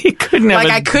ginger. He couldn't have...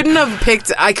 I couldn't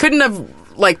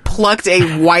have plucked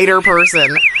a whiter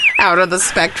person out of the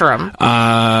spectrum.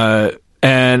 But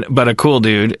a cool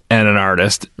dude and an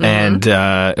artist and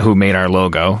who made our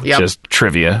logo. Yep. Just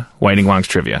trivia. Whiting Wong's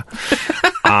trivia.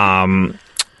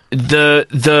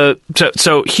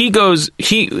 so he goes,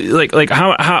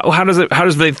 how does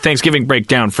the Thanksgiving break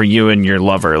down for you and your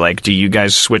lover? Like, do you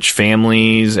guys switch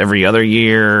families every other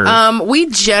year? We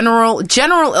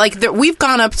we've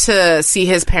gone up to see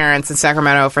his parents in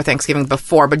Sacramento for Thanksgiving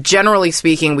before, but generally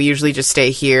speaking, we usually just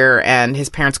stay here and his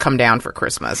parents come down for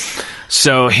Christmas.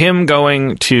 So him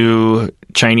going to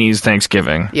Chinese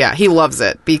Thanksgiving. Yeah, he loves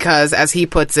it because, as he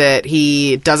puts it,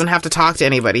 he doesn't have to talk to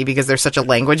anybody because there's such a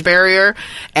language barrier,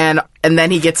 and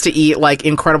then he gets to eat like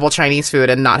incredible Chinese food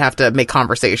and not have to make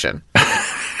conversation.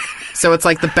 So it's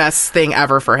like the best thing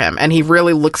ever for him, and he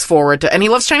really looks forward to, and he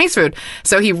loves Chinese food,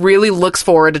 so he really looks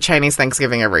forward to Chinese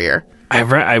Thanksgiving every year.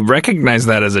 I recognize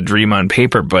that as a dream on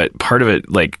paper, but part of it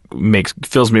like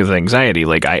fills me with anxiety.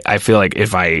 Like I feel like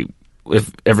if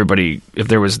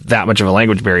there was that much of a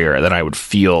language barrier, that I would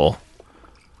feel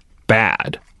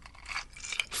bad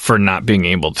for not being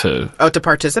able to. Oh, to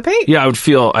participate? Yeah, I would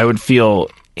feel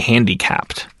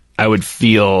handicapped. I would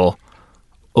feel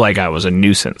like I was a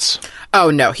nuisance. Oh,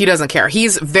 no, he doesn't care.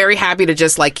 He's very happy to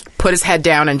just like put his head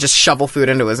down and just shovel food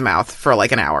into his mouth for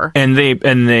like an hour. And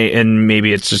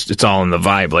maybe it's all in the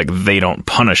vibe. Like they don't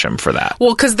punish him for that.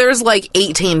 Well, because there's like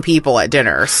 18 people at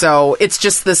dinner, so it's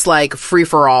just this like free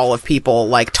for all of people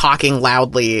like talking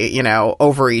loudly,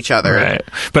 over each other. Right.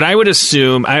 But I would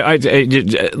assume but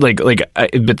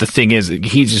the thing is,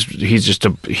 he's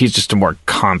just a more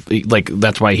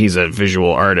that's why he's a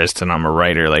visual artist and I'm a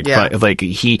writer.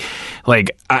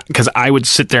 Because I would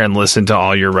sit there and listen to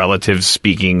all your relatives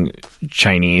speaking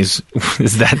Chinese.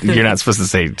 Is that you're not supposed to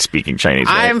say speaking Chinese?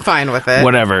 Right? I'm fine with it.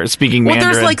 Whatever, speaking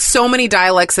Mandarin. There's like so many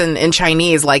dialects in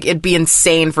Chinese. Like it'd be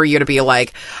insane for you to be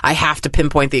like, I have to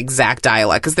pinpoint the exact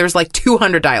dialect because there's like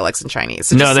 200 dialects in Chinese.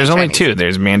 So no, there's only two.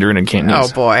 There's Mandarin and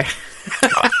Cantonese. Oh boy.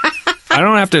 I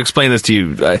don't have to explain this to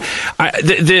you. But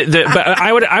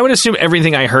I would assume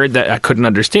everything I heard that I couldn't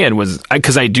understand was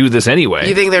because I do this anyway.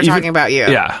 You think they're talking about you?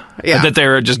 Yeah. That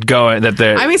they're just going. That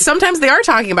they're. I mean, sometimes they are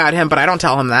talking about him, but I don't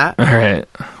tell him that. All right.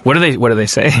 What do they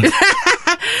say?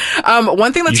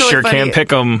 One thing that's you really sure funny. Can pick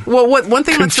them. Well, one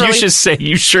thing that's really. Confucius say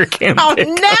you sure can. Oh pick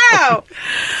no!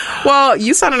 Well,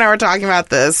 Yusan and I were talking about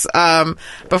this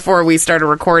before we started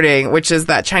recording, which is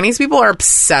that Chinese people are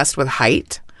obsessed with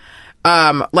height.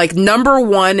 Number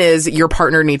one is your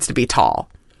partner needs to be tall.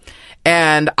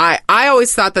 And I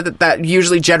always thought that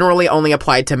usually generally only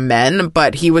applied to men,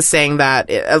 but he was saying that,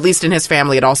 at least in his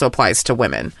family, it also applies to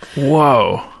women.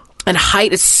 Whoa. And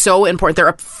height is so important.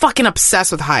 They're fucking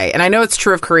obsessed with height. And I know it's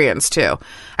true of Koreans, too.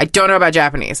 I don't know about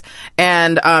Japanese.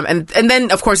 And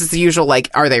then, of course, it's the usual, like,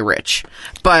 are they rich?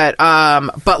 But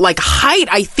like, height,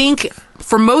 I think,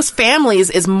 for most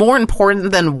families, is more important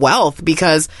than wealth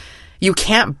because you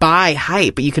can't buy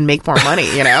height, but you can make more money,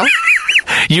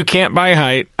 You can't buy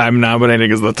height. I'm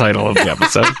nominating as the title of the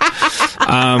episode.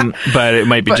 But it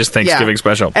might be just Thanksgiving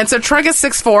special. And so Trunk is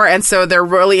 6'4", and so they're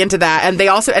really into that. And they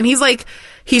also, and he's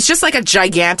just like a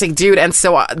gigantic dude, and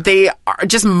so they are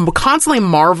just constantly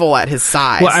marvel at his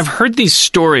size. Well, I've heard these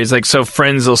stories, like, so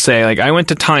friends will say, like, I went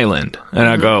to Thailand, and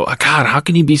I go, God, how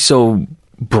can you be so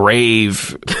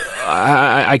brave?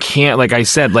 I can't, like I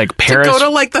said, like Paris. To go to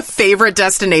like the favorite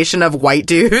destination of white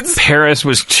dudes. Paris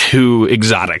was too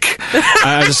exotic.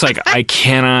 I was just like, I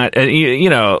cannot,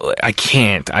 I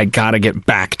can't. I gotta get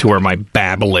back to where my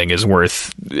babbling is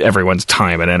worth everyone's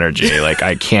time and energy. Like,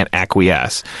 I can't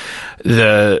acquiesce.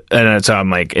 And so I'm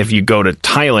like, if you go to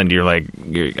Thailand, you're like,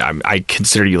 I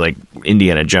consider you like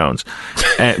Indiana Jones.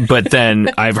 But then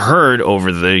I've heard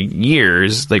over the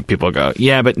years, like people go,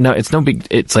 yeah, but no, it's no big.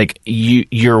 It's like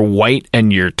you're white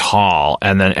and you're tall,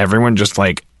 and then everyone just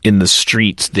like in the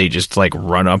streets, they just like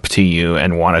run up to you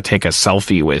and want to take a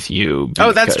selfie with you.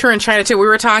 Oh, that's true in China too. We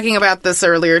were talking about this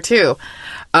earlier too.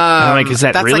 I'm like, is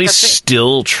that really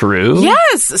still true?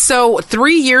 Yes. So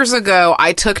 3 years ago,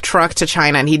 I took Truck to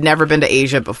China, and he'd never been to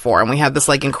Asia before. And we had this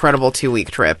like incredible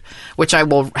 2-week trip, which I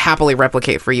will happily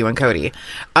replicate for you and Cody.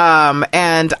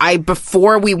 And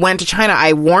before we went to China,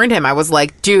 I warned him. I was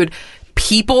like, dude,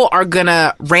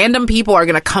 random people are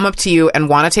gonna come up to you and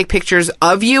want to take pictures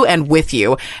of you and with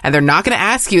you, and they're not gonna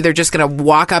ask you. They're just gonna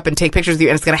walk up and take pictures of you,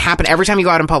 and it's gonna happen every time you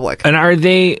go out in public. And are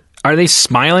they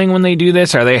smiling when they do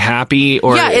this? Are they happy?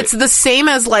 Or yeah, it's the same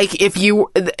as like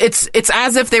it's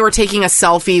as if they were taking a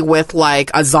selfie with like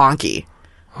a zonkey.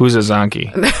 Who's a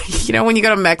zonkey? When you go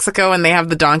to Mexico and they have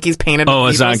the donkeys painted. Oh,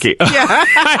 a zonkey. Yeah.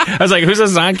 I was like, who's a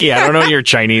zonkey? I don't know your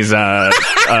Chinese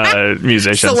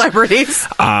musicians. Celebrities.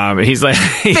 He's like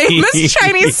famous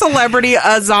Chinese celebrity,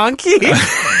 a zonkey.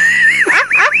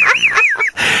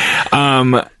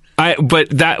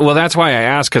 That's why I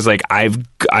asked, because like I've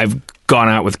gone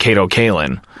out with Kato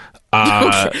Kalin.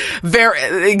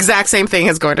 Very exact same thing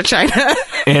as going to China.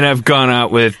 And I've gone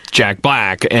out with Jack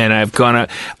Black, and I've gone out.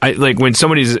 Like when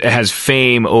somebody has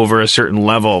fame over a certain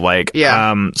level, like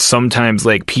sometimes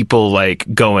like people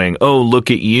like going, "Oh,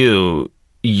 look at you,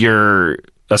 you're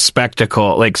a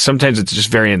spectacle." Like sometimes it's just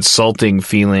very insulting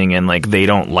feeling, and like they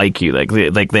don't like you, like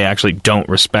they actually don't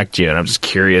respect you. And I'm just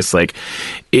curious, like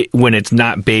when it's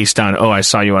not based on, oh, I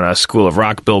saw you on a School of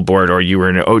Rock billboard, or you were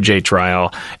in an OJ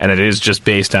trial, and it is just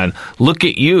based on, look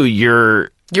at you,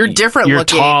 you're different you're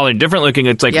looking. tall and different looking.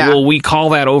 It's like, well, we call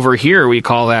that over here, we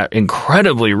call that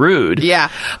incredibly rude. Yeah.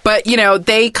 But, you know,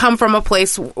 they come from a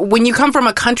place, when you come from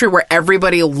a country where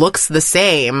everybody looks the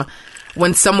same,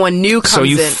 when someone new comes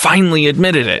in... So you finally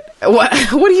admitted it. What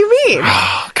do you mean?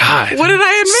 Oh, God. What did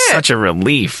I admit? Such a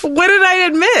relief. What did I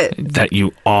admit? That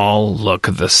you all look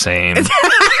the same.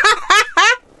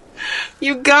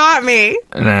 You got me.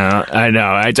 No, I know.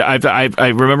 I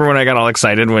remember when I got all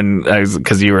excited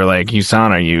because you were like, "Yusan,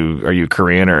 are you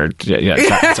Korean or?"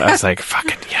 Yeah, so I was like,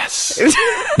 "Fucking yes."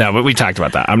 No, but we talked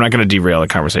about that. I'm not going to derail the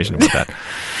conversation about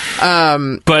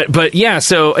that. But yeah.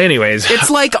 So, anyways, it's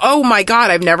like, oh my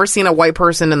God, I've never seen a white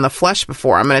person in the flesh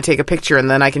before. I'm going to take a picture and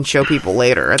then I can show people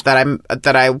later that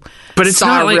I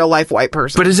saw a real life white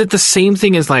person. But is it the same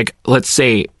thing as like, let's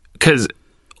say, because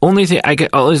only thing I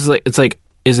get always like, it's like,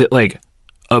 is it like?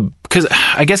 Because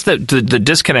I guess the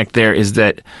disconnect there is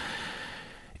that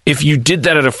if you did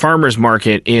that at a farmer's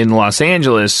market in Los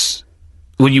Angeles,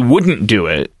 well, you wouldn't do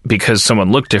it because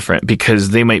someone looked different, because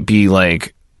they might be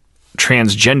like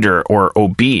transgender or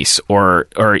obese, or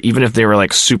even if they were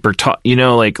like super tall, you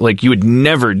know, like you would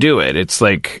never do it. It's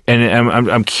like, and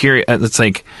I'm curious. It's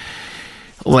like.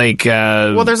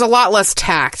 Well, there's a lot less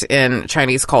tact in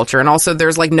Chinese culture, and also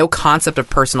there's like no concept of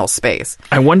personal space.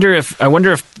 I wonder if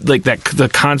like that the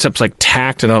concepts like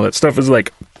tact and all that stuff is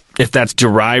like, if that's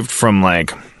derived from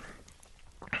like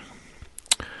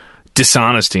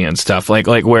dishonesty and stuff, like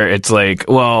where it's like,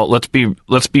 well, let's be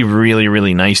really,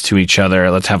 really nice to each other.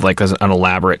 Let's have like an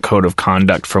elaborate code of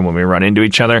conduct for when we run into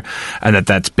each other, and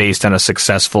that's based on a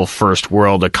successful first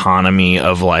world economy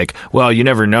of like, well, you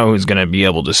never know who's going to be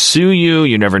able to sue you.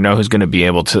 You never know who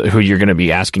you're going to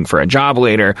be asking for a job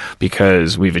later,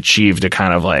 because we've achieved a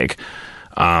kind of like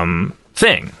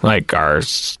thing, like our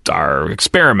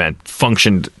experiment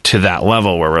functioned to that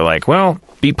level where we're like, well,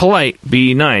 be polite,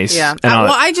 be nice. Yeah.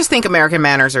 Well, I just think American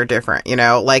manners are different, you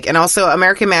know, like, and also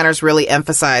American manners really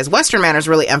emphasize, Western manners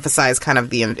really emphasize kind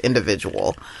of the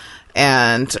individual.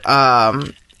 And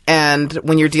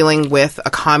when you're dealing with a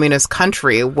communist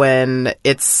country, when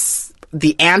it's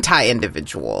the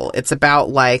anti-individual, it's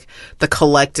about like the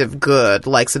collective good.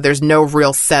 Like, so there's no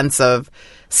real sense of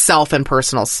self and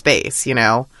personal space, you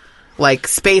know? Like,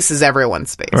 space is everyone's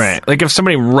space. Right. Like, if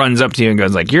somebody runs up to you and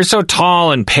goes like, "You're so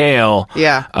tall and pale.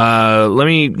 Yeah. Let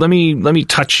me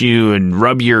touch you and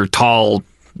rub your tall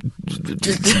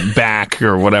back,"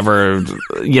 or whatever,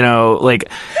 you know, like,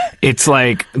 it's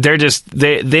like, they're just,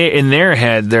 they in their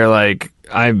head, they're like,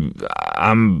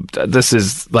 this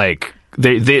is like,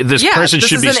 this person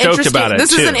should be stoked about it.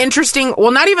 This is an interesting,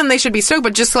 well, not even they should be stoked,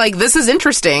 but just like, this is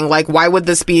interesting. Like, why would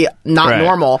this be not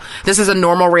normal? This is a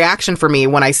normal reaction for me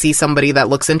when I see somebody that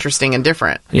looks interesting and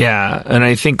different. Yeah. And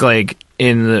I think like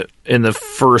in the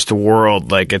first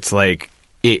world, like, it's like,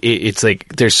 it's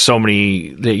like there's so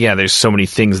many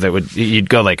things that you'd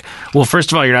go like, well,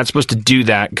 first of all, you're not supposed to do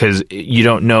that because you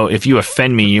don't know, if you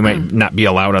offend me, you might not be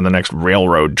allowed on the next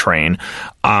railroad train.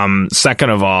 Second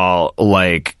of all,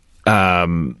 like,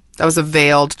 that was a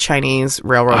veiled Chinese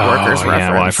railroad workers reference.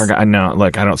 Yeah, well, I forgot. I know.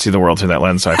 Look, I don't see the world through that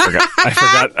lens, so I forgot.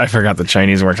 I forgot the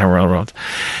Chinese worked on railroads.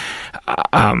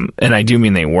 And I do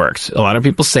mean they worked. A lot of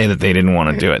people say that they didn't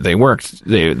want to do it. They worked.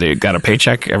 They got a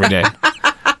paycheck every day.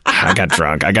 I got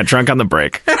drunk. I got drunk on the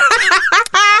break.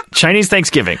 Chinese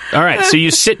Thanksgiving. All right. So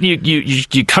you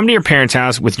come to your parents'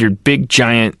 house with your big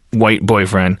giant white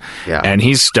boyfriend, and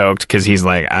he's stoked because he's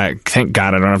like, thank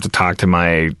God I don't have to talk to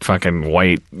my fucking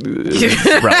white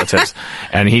relatives.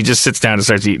 And he just sits down and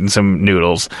starts eating some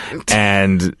noodles.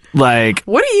 And like,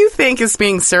 what do you think is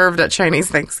being served at Chinese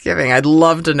Thanksgiving? I'd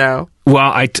love to know.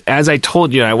 Well, as I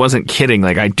told you, I wasn't kidding.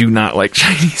 Like, I do not like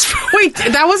Chinese food. Wait,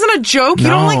 that wasn't a joke? You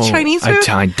don't like Chinese food?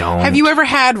 I don't. Have you ever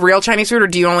had real Chinese food, or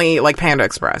do you only like Panda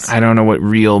Express? I don't know what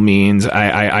real means.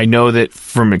 I know that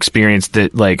from experience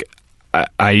that, like,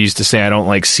 I used to say I don't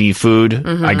like seafood.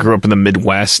 Mm-hmm. I grew up in the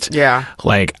Midwest. Yeah.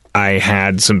 Like, I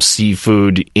had some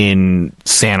seafood in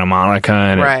Santa Monica,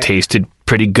 and it tasted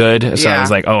pretty good. So I Yeah. was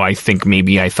like, I think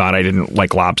maybe I thought I didn't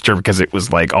like lobster because it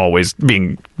was like always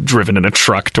being driven in a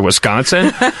truck to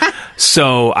Wisconsin.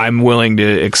 So I'm willing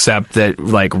to accept that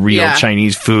like real Yeah.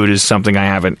 Chinese food is something I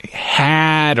haven't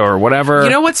had or whatever. You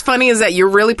know what's funny is that you're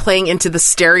really playing into the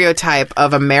stereotype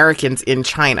of Americans in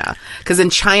China. Because in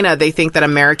China, they think that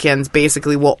Americans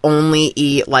basically will only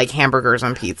eat like hamburgers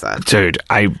and pizza. Dude,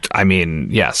 I mean,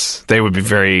 yes, they would be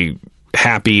very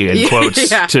happy in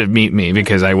quotes Yeah. to meet me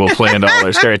because I will play into all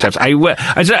their stereotypes.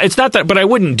 It's not that, but I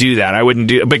wouldn't do that. I wouldn't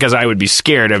do because I would be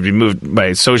scared. I'd be moved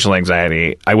by social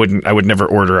anxiety. I would never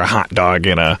order a hot dog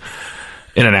in an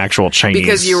actual Chinese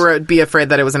Because you would be afraid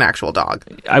that it was an actual dog.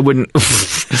 I wouldn't.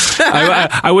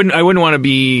 I wouldn't want to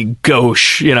be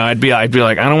gauche. I'd be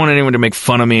like, I don't want anyone to make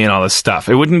fun of me and all this stuff.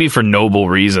 It wouldn't be for noble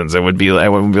reasons. I wouldn't be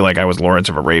like I was Lawrence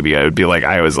of Arabia. It would be like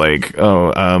I was like,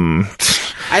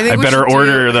 I think I we better should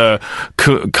order the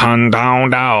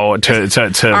condang dao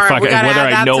to All right, fucking we gotta whether add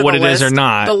I that know to what the it is or list.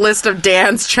 not. The list of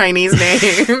Dan's Chinese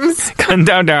names.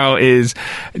 Condang dao is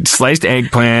sliced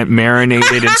eggplant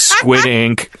marinated in squid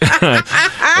ink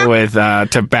with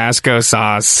Tabasco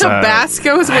sauce.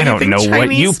 Tabasco is what I you don't think know what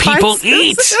Chinese you people spices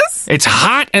eat. is? It's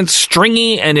hot and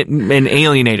stringy and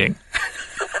alienating.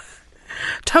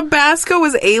 Tabasco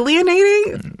is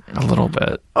alienating? A little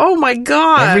bit. Oh my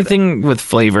god. Everything with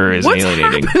flavor is What's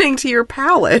alienating. happening to your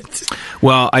palate?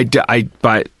 Well,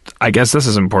 but I guess this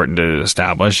is important to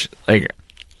establish. Like,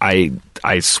 I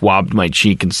swabbed my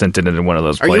cheek and sent it into one of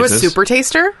those Are places. you a super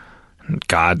taster?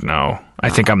 God, no. I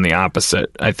think I'm the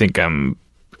opposite. I think I'm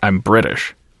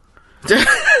British.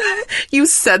 You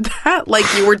said that like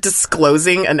you were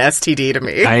disclosing an STD to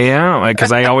me. I am,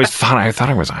 because I always thought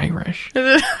I was Irish.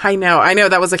 I know.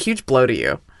 That was a huge blow to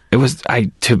you. It was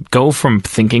to go from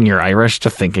thinking you're Irish to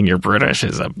thinking you're British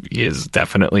is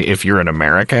definitely, if you're an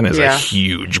American, is Yeah. a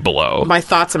huge blow. My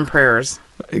thoughts and prayers.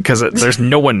 Because there's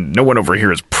no one over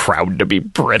here is proud to be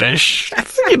British.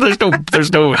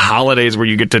 There's no holidays where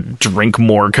you get to drink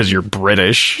more because you're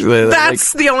British.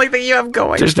 That's the only thing you have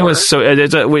going. There's for.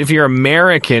 no if you're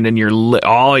American and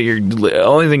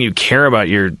only thing you care about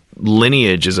your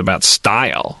lineage is about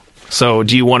style. So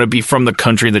do you want to be from the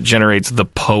country that generates the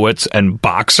poets and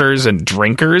boxers and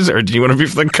drinkers, or do you want to be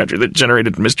from the country that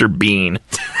generated Mr. Bean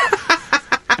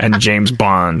and James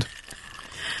Bond?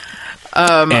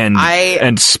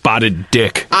 And Spotted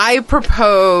Dick. I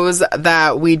propose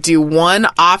that we do one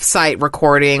off-site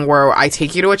recording where I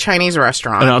take you to a Chinese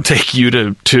restaurant. And I'll take you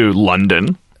to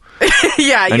London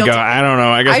Yeah, and you'll go, I don't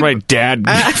know. I guess my dad.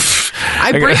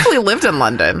 I briefly lived in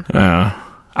London.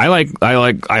 I like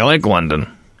London.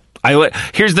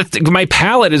 Here's the thing. My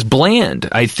palate is bland.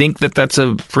 I think that's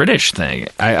a British thing.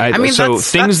 I mean, so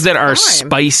that's things that are fine.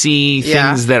 spicy, Yeah.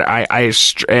 things that I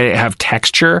have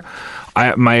texture.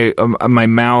 My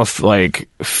mouth like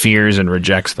fears and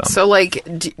rejects them. So, like,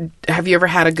 have you ever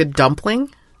had a good dumpling?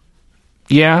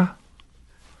 Yeah.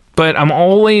 But I'm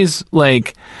always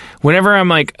like, whenever I'm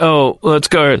like, oh, let's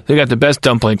go, they got the best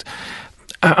dumplings.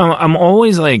 I'm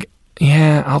always like,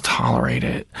 yeah, I'll tolerate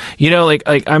it. Like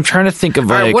I'm trying to think of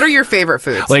All right, like, what are your favorite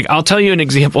foods? like, I'll tell you an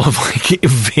example of like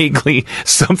vaguely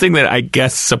something that I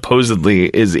guess supposedly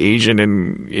is Asian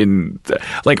in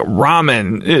like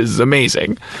ramen is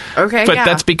amazing. Okay, But yeah.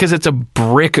 that's because it's a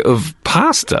brick of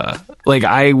pasta. Like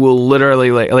I will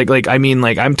literally like I mean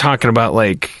like I'm talking about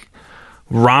like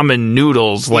ramen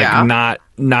noodles, like Yeah.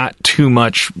 not too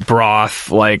much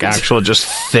broth, like actual just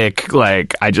thick,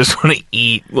 like I just want to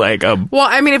eat like a. Well,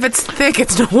 I mean, if it's thick,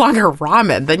 it's no longer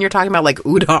ramen. Then you're talking about like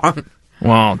udon.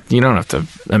 Well, you don't have to.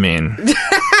 I mean,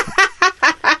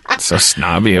 so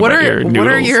snobby about your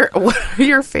noodles. What are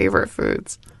your favorite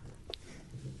foods?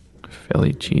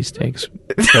 Philly cheesesteaks,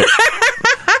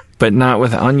 but not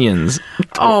with onions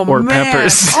Oh, or man.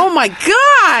 peppers. Oh my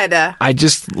god! I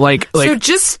just like So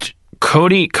just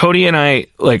Cody and I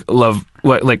like love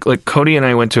what like Cody and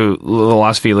I went to the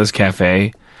Los Feliz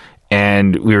Cafe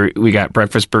and we got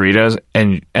breakfast burritos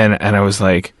and I was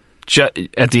like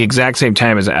at the exact same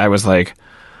time as I was like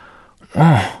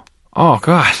oh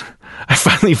god, I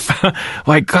finally found,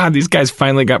 like, God, these guys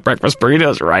finally got breakfast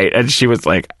burritos right. And she was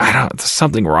like, there's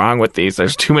something wrong with these.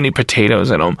 There's too many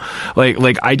potatoes in them.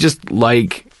 Like I just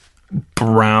like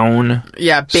brown,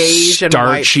 beige and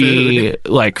white starchy, food.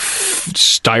 like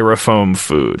styrofoam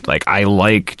food. Like I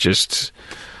like just.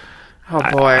 Oh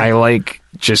boy! I like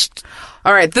just.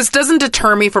 All right, this doesn't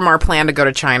deter me from our plan to go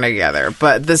to China together,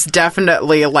 but this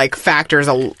definitely like factors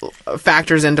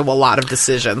into a lot of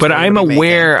decisions. But we're I'm gonna be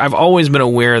aware. making. I've always been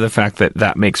aware of the fact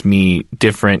that makes me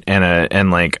different and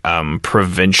like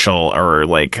provincial or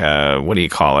like what do you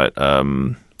call it?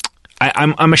 I'm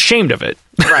ashamed of it.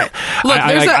 Right. Look,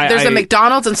 there's a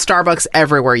McDonald's and Starbucks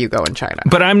everywhere you go in China.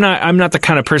 But I'm not the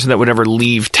kind of person that would ever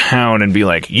leave town and be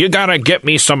like, you gotta get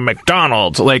me some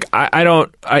McDonald's. Like,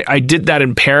 I did that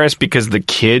in Paris because the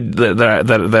kid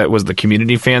that was the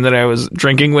community fan that I was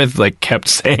drinking with, like, kept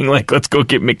saying, like, let's go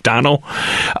get McDonald's.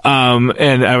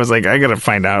 And I was like, I gotta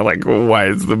find out, like, why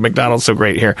is the McDonald's so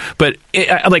great here? But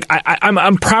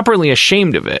I'm properly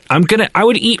ashamed of it. I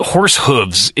would eat horse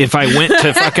hooves if I went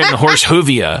to fucking Horse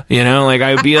Hoovia, you know? Like,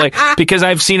 I would be like, because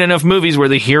I've seen enough movies where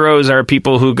the heroes are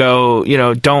people who go, you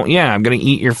know, I'm going to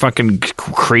eat your fucking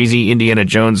crazy Indiana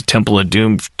Jones Temple of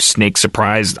Doom snake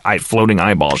surprise floating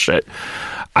eyeball shit.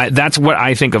 That's what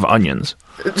I think of onions.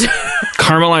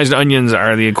 Caramelized onions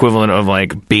are the equivalent of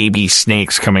like baby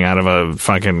snakes coming out of a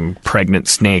fucking pregnant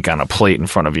snake on a plate in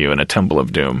front of you in a Temple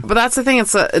of Doom. But that's the thing.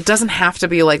 It doesn't have to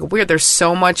be like weird. There's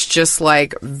so much just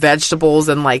like vegetables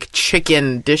and like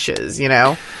chicken dishes, you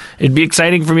know? It'd be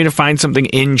exciting for me to find something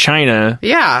in China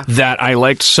that I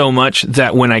liked so much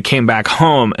that when I came back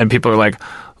home and people are like,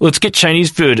 let's get Chinese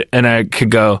food. And I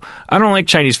could go, I don't like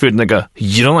Chinese food. And they go,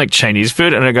 you don't like Chinese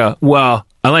food? And I go, well,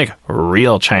 I like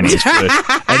real Chinese food.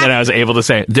 And then I was able to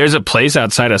say, there's a place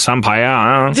outside of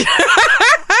Sampaya.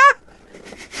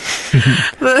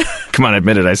 Come on,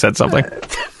 admit it. I said something.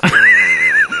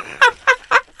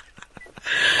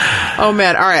 Oh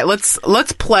man! All right, let's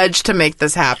pledge to make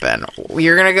this happen.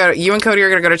 You and Cody are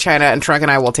gonna go to China, and Truck and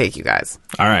I will take you guys.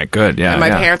 All right, good. Yeah, and my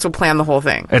parents will plan the whole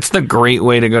thing. It's the great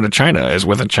way to go to China is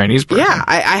with a Chinese person. Yeah,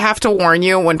 I have to warn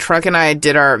you. When Truck and I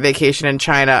did our vacation in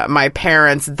China, my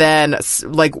parents then,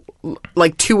 like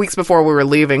 2 weeks before we were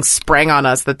leaving, sprang on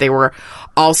us that they were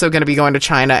also going to be going to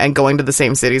China and going to the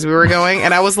same cities we were going.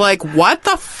 And I was like, what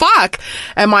the fuck?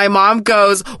 And my mom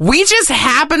goes, we just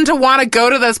happen to want to go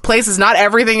to those places. Not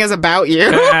everything is about you.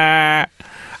 I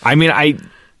mean, I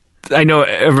know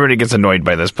everybody gets annoyed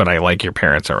by this, but I like your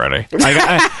parents already.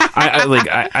 I'm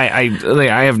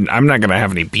not gonna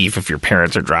have any beef if your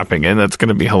parents are dropping in. That's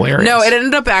gonna be hilarious. No, it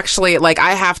ended up actually, like,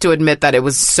 I have to admit that it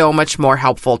was so much more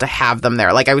helpful to have them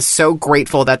there. Like, I was so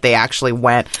grateful that they actually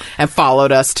went and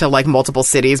followed us to like multiple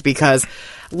cities because,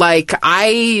 like,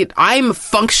 I'm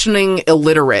functioning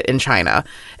illiterate in China.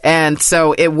 And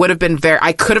so it would have been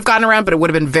I could have gotten around, but it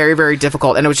would have been very, very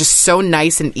difficult. And it was just so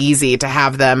nice and easy to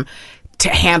have them to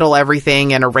handle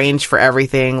everything and arrange for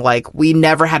everything. Like, we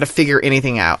never had to figure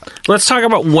anything out. Let's talk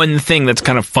about one thing that's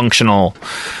kind of functional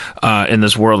in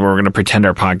this world where we're going to pretend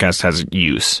our podcast has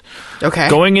use. Okay.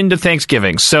 Going into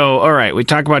Thanksgiving. So, all right, we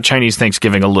talk about Chinese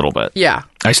Thanksgiving a little bit. Yeah.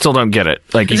 I still don't get it.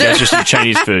 Like, you guys just eat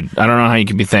Chinese food. I don't know how you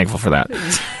can be thankful for that.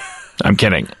 I'm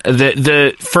kidding.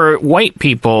 For white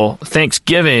people,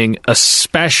 Thanksgiving,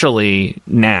 especially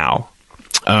now,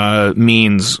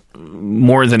 means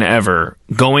more than ever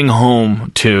going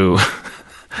home to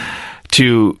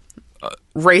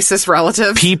racist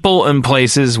relatives, people in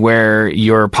places where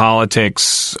your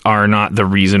politics are not the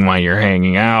reason why you're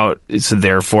hanging out. So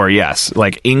therefore, yes,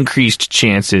 like increased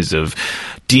chances of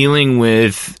dealing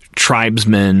with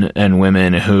tribesmen and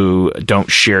women who don't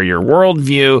share your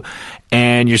worldview.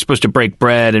 And you're supposed to break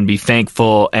bread and be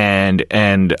thankful and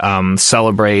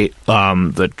celebrate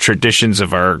the traditions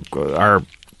of our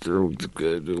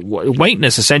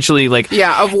whiteness, essentially. Like,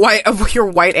 yeah, of your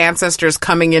white ancestors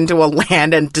coming into a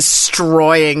land and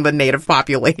destroying the native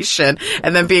population,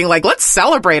 and then being like, let's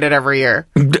celebrate it every year.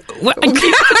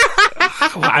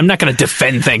 I'm not going to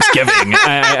defend Thanksgiving.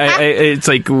 It's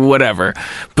like whatever,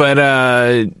 but.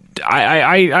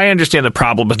 I understand the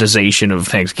problematization of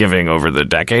Thanksgiving over the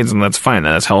decades, and that's fine.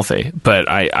 That's healthy. But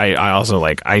I also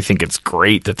I think it's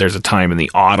great that there's a time in the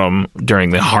autumn during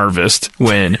the harvest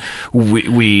when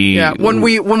we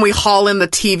haul in the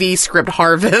TV script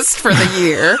harvest for the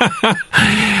year.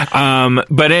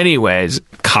 But anyways,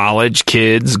 college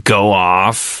kids go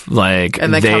off,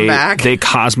 and they come back. They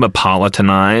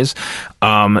cosmopolitanize.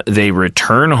 They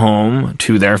return home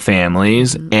to their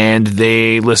families, and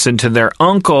they listen to their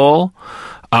uncle.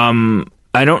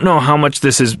 I don't know how much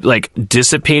this is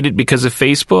dissipated because of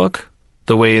Facebook,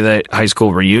 the way that high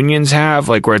school reunions have,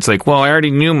 where it's well, I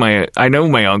know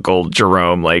my uncle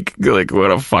Jerome,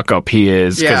 what a fuck up he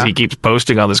is because he keeps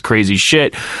posting all this crazy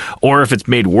shit, or if it's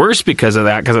made worse because of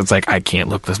that, because it's I can't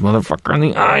look this motherfucker in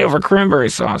the eye over cranberry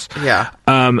sauce. Yeah.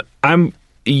 I'm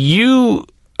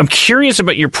curious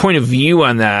about your point of view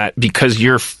on that, because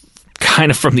you're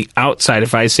kind of from the outside.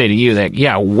 If I say to you that,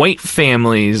 yeah, white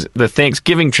families, the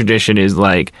Thanksgiving tradition is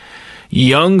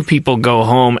young people go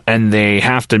home and they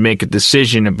have to make a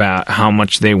decision about how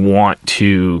much they want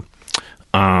to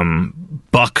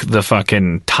buck the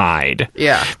fucking tide.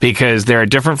 Yeah. Because there are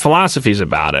different philosophies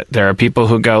about it. There are people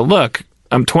who go, look,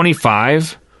 I'm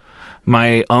 25.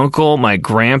 my uncle, my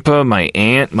grandpa, my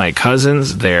aunt, my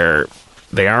cousins, they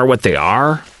are what they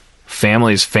are.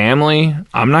 Family's family.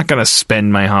 I'm not going to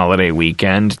spend my holiday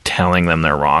weekend telling them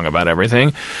they're wrong about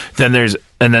everything.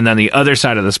 And then on the other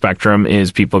side of the spectrum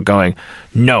is people going,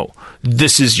 no,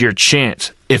 this is your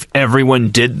chance. If everyone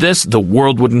did this, the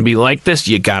world wouldn't be like this.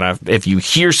 If you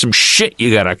hear some shit,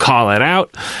 you gotta call it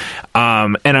out.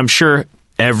 And I'm sure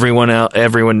every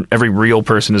real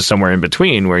person is somewhere in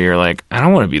between where you're like, I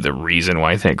don't want to be the reason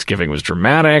why Thanksgiving was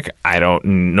dramatic.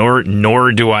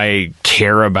 Nor do I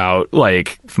care about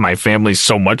like my family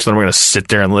so much that I'm going to sit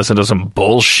there and listen to some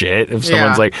bullshit. If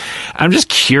someone's like, I'm just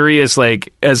curious,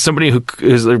 like, as somebody who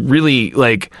is really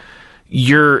like,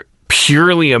 you're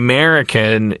purely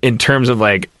American in terms of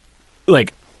like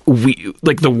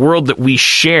the world that we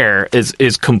share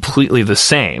is completely the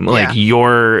same. Like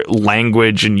your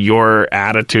language and your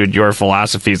attitude, your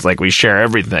philosophies, like we share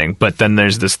everything. But then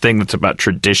there's this thing that's about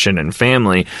tradition and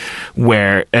family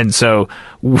and so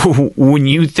when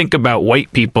you think about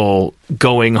white people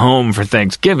going home for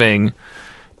Thanksgiving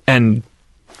and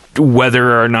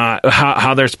whether or not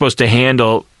how they're supposed to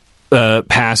handle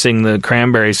passing the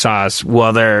cranberry sauce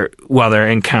while they're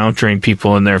encountering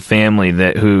people in their family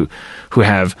who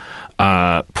have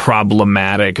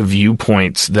problematic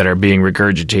viewpoints that are being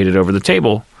regurgitated over the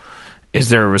table. Is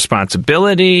there a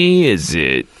responsibility? Is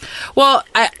it? Well,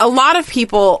 a lot of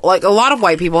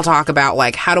white people talk about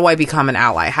like, how do I become an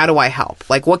ally? How do I help?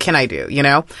 Like, what can I do? You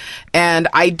know? And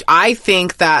I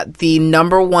think that the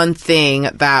number one thing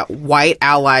that white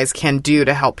allies can do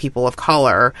to help people of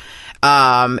color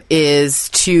is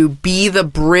to be the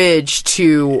bridge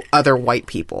to other white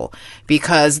people,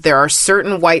 because there are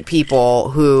certain white people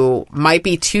who might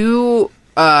be too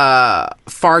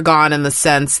far gone in the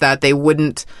sense that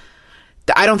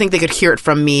I don't think they could hear it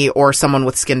from me or someone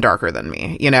with skin darker than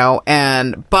me, you know,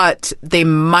 but they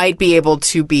might be able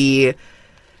to be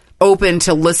open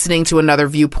to listening to another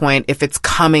viewpoint if it's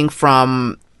coming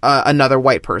from another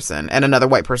white person and another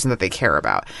white person that they care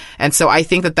about. And so I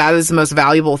think that is the most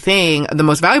valuable thing, the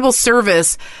most valuable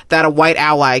service that a white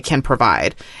ally can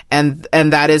provide. And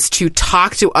that is to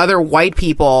talk to other white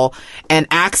people and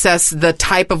access the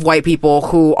type of white people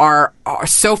who are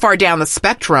so far down the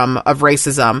spectrum of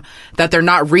racism that they're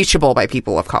not reachable by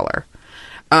people of color.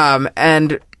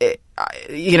 It's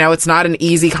not an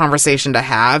easy conversation to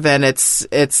have, and it's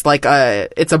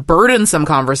a burdensome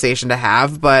conversation to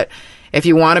have, but if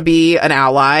you want to be an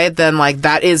ally, then I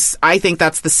think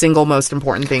that's the single most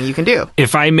important thing you can do.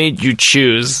 If I made you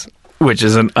choose, which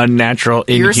is an unnatural,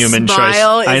 inhuman choice. Your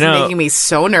smile is making me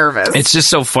so nervous. It's just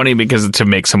so funny because to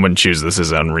make someone choose this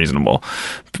is unreasonable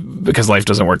because life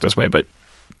doesn't work this way. But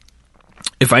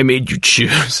if I made you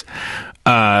choose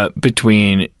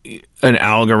between an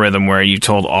algorithm where you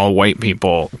told all white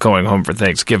people going home for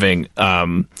Thanksgiving,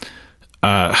 I'm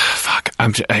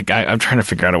trying to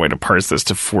figure out a way to parse this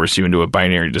to force you into a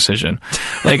binary decision.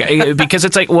 Because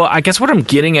it's like, well, I guess what I'm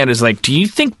getting at is like, do you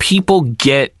think people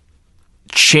get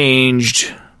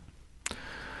changed?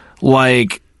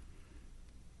 Like,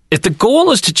 if the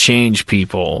goal is to change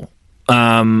people,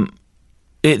 then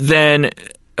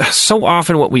so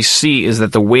often what we see is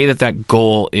that the way that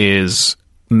goal is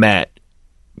met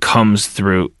comes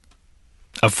through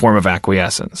a form of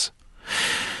acquiescence.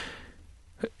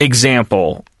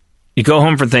 Example, you go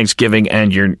home for Thanksgiving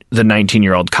and you're the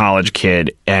 19-year-old college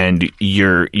kid and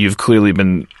you've clearly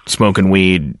been smoking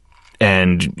weed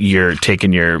and you're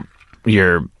taking your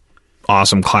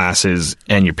awesome classes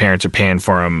and your parents are paying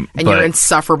for them. And you're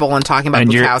insufferable and talking about Bukowski.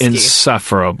 And you're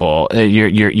insufferable.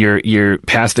 You're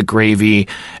past the gravy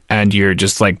and you're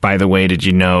just like, by the way, did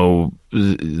you know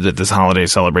that this holiday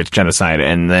celebrates genocide?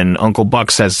 And then Uncle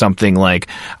Buck says something like,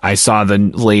 I saw the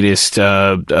latest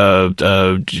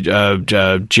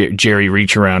Jerry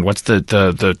Reach Around. What's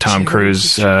the Tom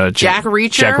Cruise Jack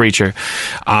Reacher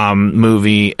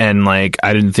movie, and like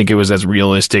I didn't think it was as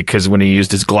realistic because when he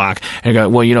used his Glock, and I go,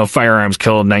 well, firearms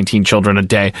kill 19 children a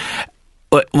day.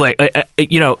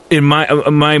 In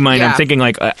my mind, yeah. I'm thinking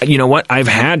like, you know what? I've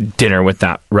had dinner with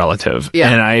that relative,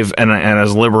 yeah. and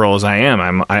as liberal as I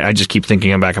am, I just keep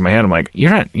thinking in the back of my head, I'm like,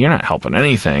 you're not helping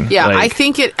anything. Yeah, I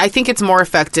think it's more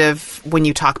effective when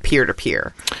you talk peer to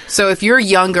peer. So if you're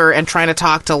younger and trying to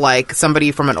talk to like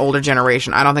somebody from an older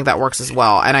generation, I don't think that works as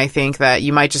well. And I think that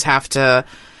you might just have to,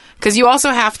 because you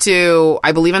also have to.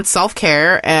 I believe in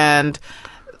self-care and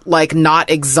like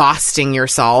not exhausting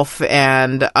yourself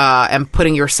and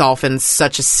putting yourself in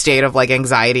such a state of like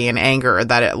anxiety and anger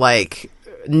that it like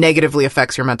negatively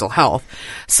affects your mental health.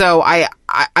 So I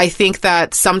think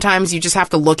that sometimes you just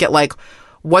have to look at like,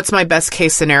 what's my best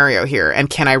case scenario here, and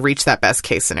can I reach that best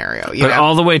case scenario? You But know?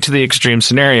 all the way to the extreme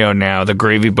scenario now, the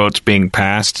gravy boat's being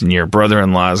passed, and your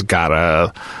brother-in-law's got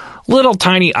a little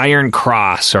tiny iron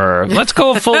cross, or let's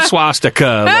go full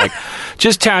swastika, like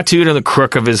just tattooed on the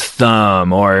crook of his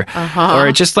thumb, or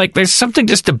just like there's something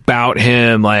just about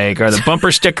him, like, or the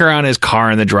bumper sticker on his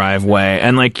car in the driveway,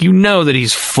 and like you know that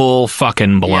he's full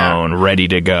fucking blown, ready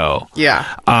to go. Yeah.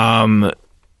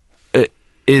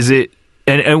 Is it?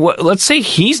 And let's say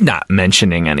he's not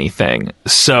mentioning anything,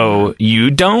 so you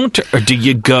don't, or do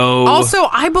you go? Also,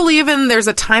 I believe there's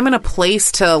a time and a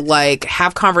place to like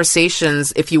have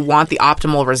conversations if you want the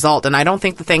optimal result, and I don't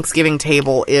think the Thanksgiving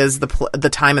table is the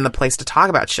time and the place to talk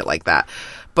about shit like that.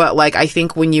 But like, I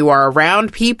think when you are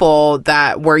around people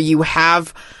where you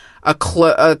have a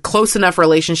close enough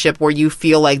relationship where you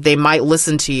feel like they might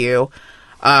listen to you.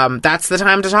 That's the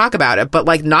time to talk about it, but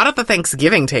like not at the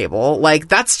Thanksgiving table. Like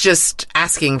that's just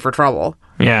asking for trouble.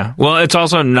 Yeah. Well, it's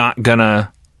also not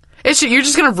gonna. You're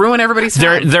just gonna ruin everybody's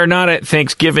time. They're not at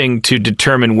Thanksgiving to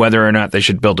determine whether or not they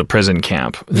should build a prison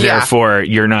camp. Yeah. Therefore,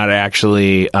 you're not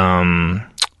actually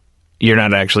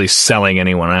selling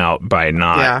anyone out by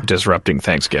not disrupting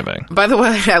Thanksgiving. By the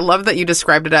way, I love that you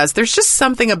described it as there's just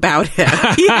something about him.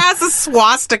 He has a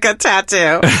swastika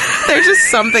tattoo. There's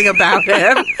just something about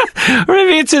him. Or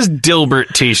maybe it's his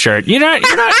Dilbert T-shirt. You're not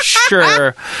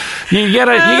sure. You get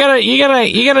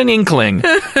an inkling.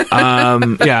 Yeah.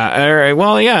 All right.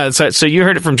 Well, yeah. So you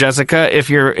heard it from Jessica. If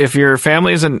your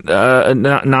family is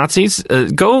Nazis,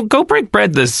 go break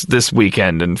bread this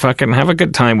weekend and fucking have a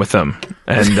good time with them.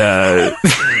 And are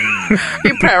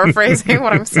you paraphrasing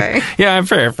what I'm saying? Yeah, I'm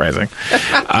paraphrasing.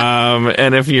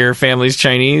 And if your family's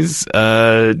Chinese,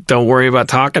 don't worry about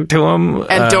talking to them.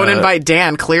 And don't invite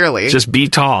Dan, clearly. Just be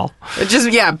tall.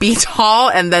 Be tall,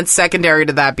 and then secondary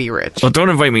to that, be rich. Well, don't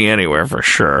invite me anywhere for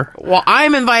sure. Well,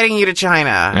 I'm inviting you to China.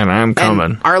 And I'm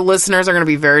coming. And our listeners are going to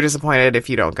be very disappointed if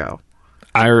you don't go.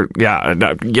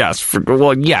 Yes.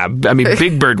 I mean,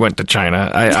 Big Bird went to China.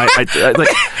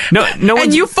 No.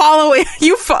 And you follow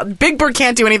it. Big Bird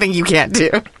can't do anything you can't do.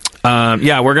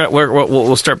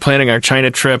 We'll start planning our China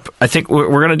trip. I think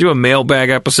we're gonna do a mailbag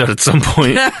episode at some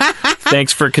point.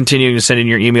 Thanks for continuing to send in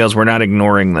your emails. We're not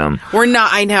ignoring them. We're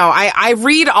not. I know. I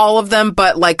read all of them,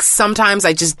 but like sometimes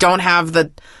I just don't have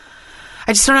the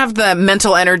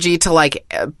mental energy to like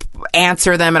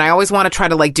answer them, and I always want to try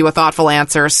to like do a thoughtful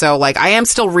answer. So like I am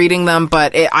still reading them,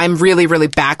 but I'm really, really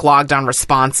backlogged on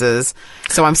responses.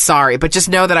 So I'm sorry, but just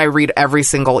know that I read every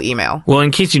single email. Well, in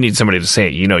case you need somebody to say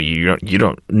it, you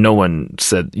don't. No one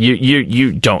said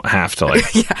you don't have to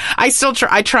like. Yeah, I still try.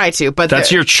 I try to, but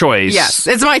that's your choice. Yes,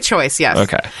 it's my choice. Yes.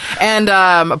 Okay. And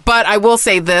but I will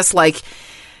say this, like,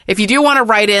 if you do want to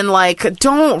write in, like,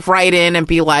 don't write in and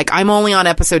be like, I'm only on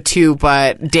episode 2,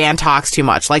 but Dan talks too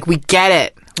much. Like, we get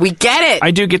it. We get it.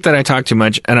 I do get that I talk too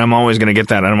much, and I'm always going to get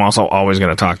that, and I'm also always going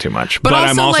to talk too much. But also,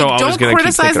 I'm also like, always don't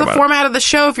criticize the format of the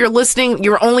show if you're listening.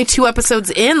 You're only 2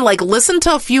 episodes in. Like, listen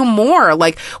to a few more.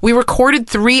 Like, we recorded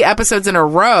 3 episodes in a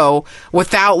row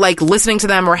without, like, listening to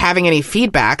them or having any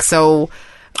feedback. So,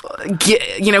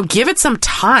 give it some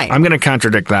time. I'm going to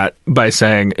contradict that by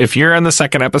saying if you're on the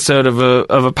second episode of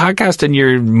a podcast and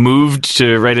you're moved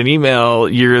to write an email,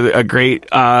 you're a great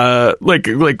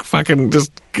like fucking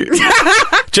just.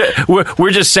 We're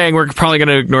just saying we're probably going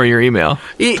to ignore your email.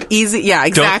 Easy, yeah,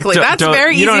 exactly. That's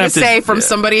very easy to say from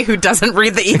somebody who doesn't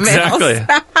read the emails.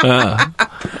 Exactly.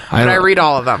 I read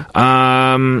all of them.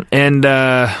 And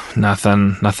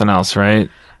nothing else, right?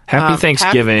 Happy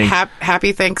Thanksgiving.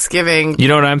 Happy Thanksgiving. You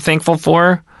know what I'm thankful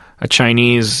for? A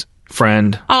Chinese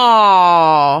friend.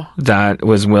 Oh. That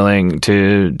was willing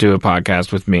to do a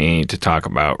podcast with me to talk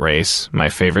about race, my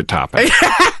favorite topic.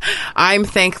 I'm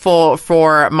thankful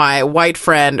for my white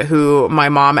friend who my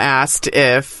mom asked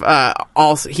if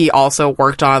he also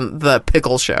worked on the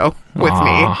Pickle Show with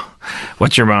me.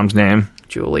 What's your mom's name?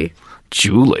 Julie.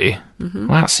 Julie? Mm-hmm.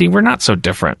 Wow, see, we're not so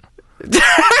different.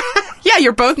 Yeah,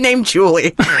 you're both named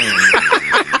Julie.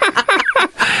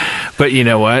 But you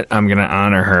know what? I'm going to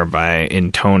honor her by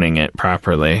intoning it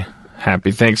properly.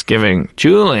 Happy Thanksgiving,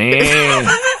 Julie.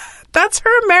 That's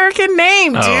her American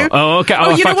name, dude. Oh, okay.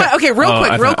 Oh, you know what? Okay,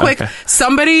 real quick. Okay.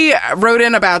 Somebody wrote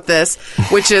in about this,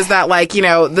 which is that, like,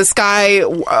 this guy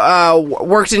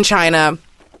worked in China,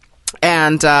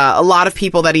 And a lot of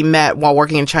people that he met while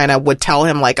working in China would tell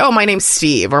him, like, oh, my name's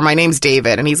Steve, or my name's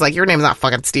David. And he's like, your name's not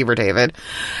fucking Steve or David.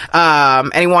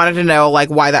 And he wanted to know, like,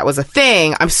 why that was a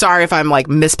thing. I'm sorry if I'm, like,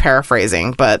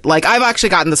 misparaphrasing, but, like, I've actually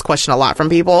gotten this question a lot from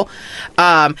people.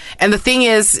 And the thing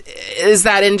is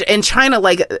that in China,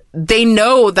 like, they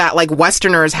know that, like,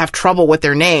 Westerners have trouble with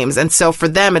their names. And so for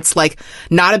them, it's, like,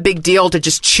 not a big deal to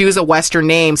just choose a Western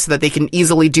name so that they can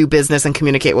easily do business and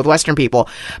communicate with Western people.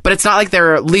 But it's not like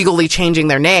they're legally changing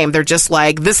their name. They're just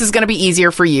like, this is going to be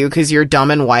easier for you because you're dumb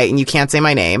and white and you can't say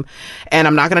my name. And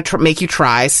I'm not going to make you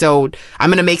try. So I'm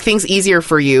going to make things easier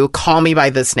for you. Call me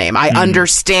by this name. I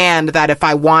understand that if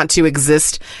I want to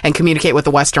exist and communicate with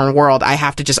the Western world, I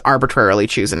have to just arbitrarily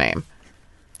choose a name.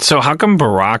 So how come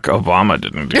Barack Obama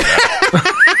didn't do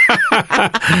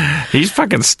that? He's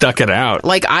fucking stuck it out.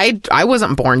 Like, I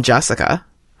wasn't born Jessica.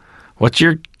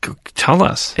 Tell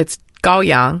us. It's Gao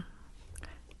Yang.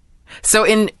 So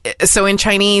in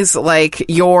Chinese, like,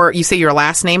 you say your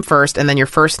last name first and then your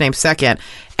first name second,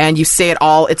 and you say it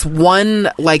all. It's one,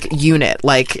 like, unit,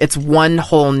 like it's one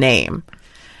whole name.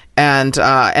 And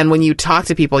when you talk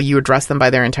to people, you address them by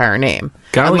their entire name,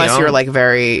 unless you're like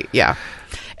very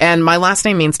And my last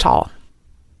name means tall.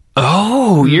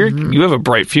 Oh, you have a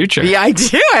bright future. Yeah, I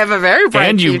do. I have a very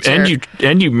bright future.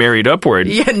 And you married upward.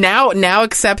 Yeah, now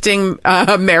accepting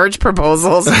marriage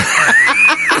proposals.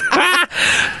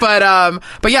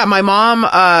 But yeah, my mom,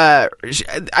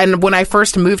 and when I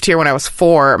first moved here when I was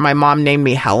 4, my mom named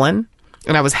me Helen,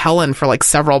 and I was Helen for like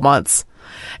several months.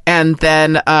 And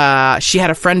then she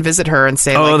had a friend visit her and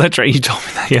say, oh, that's right, you told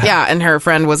me that. Yeah, and her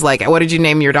friend was like, what did you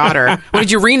name your daughter? What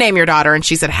did you rename your daughter? And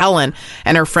she said Helen.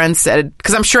 And her friend said,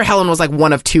 because I'm sure Helen was like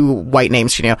one of 2 white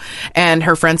names she knew. And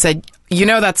her friend said, you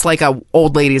know, that's like a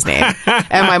old lady's name.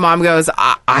 And my mom goes,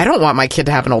 I don't want my kid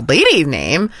to have an old lady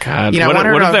name. God, you know, what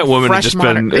if that woman had just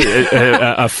been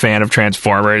a fan of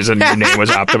Transformers and her name was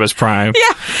Optimus Prime?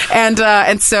 Yeah.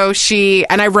 And so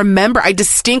I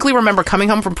distinctly remember coming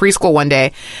home from preschool one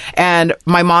day and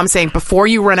my mom saying, before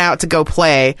you run out to go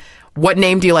play, what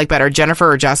name do you like better, Jennifer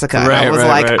or Jessica? And I was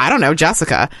like, I don't know,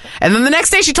 Jessica. And then the next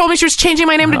day she told me she was changing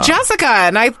my name to Jessica.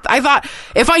 And I thought,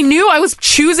 if I knew I was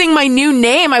choosing my new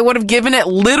name, I would have given it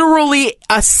literally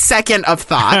a second of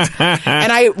thought.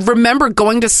 And I remember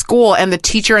going to school and the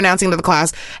teacher announcing to the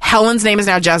class, Helen's name is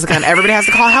now Jessica, and everybody has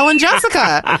to call Helen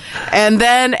Jessica.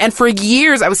 And for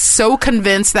years, I was so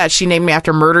convinced that she named me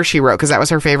after Murder, She Wrote, because that was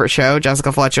her favorite show,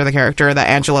 Jessica Fletcher, the character that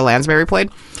Angela Lansbury played.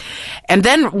 And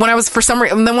then when I was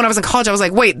in college, I was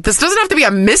like, wait, this doesn't have to be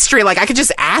a mystery. Like, I could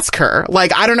just ask her.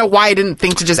 Like, I don't know why I didn't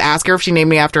think to just ask her if she named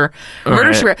me after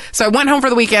Murder, She Wrote. So I went home for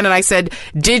the weekend and I said,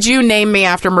 did you name me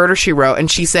after Murder, She Wrote? And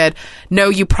she said, no,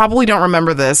 you probably don't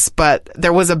remember this, but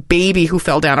there was a baby who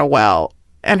fell down a well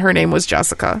and her name was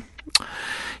Jessica.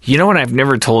 You know what I've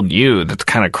never told you that's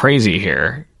kind of crazy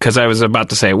here? Because I was about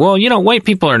to say, well, you know, white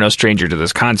people are no stranger to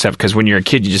this concept because when you're a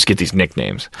kid, you just get these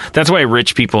nicknames. That's why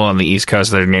rich people on the East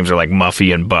Coast, their names are like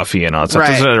Muffy and Buffy and all that stuff.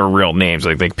 Right. Those are real names.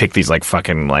 Like, they pick these like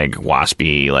fucking like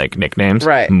waspy like nicknames.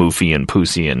 Right. Moofy and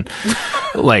Pussy and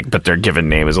like, but their given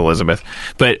name is Elizabeth.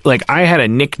 But like, I had a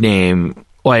nickname,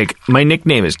 like, my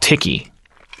nickname is Tiki.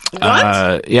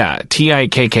 What? Yeah,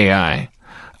 Tikki.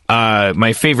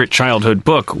 My favorite childhood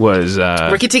book was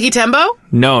Ricky Tikki Timbo?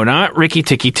 No, not Ricky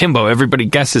Tikki Timbo. Everybody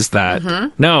guesses that.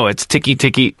 Mm-hmm. No, it's Tiki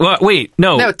Tiki. Well, wait,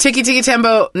 no. No, Tiki Tiki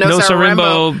Timbo, no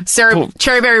Sarimbo,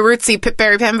 Cherryberry Rootsy,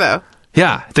 Pipberry Pimbo.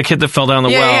 Yeah, the kid that fell down the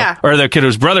well. Yeah. Or the kid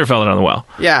whose brother fell down the well.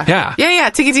 Yeah. Yeah.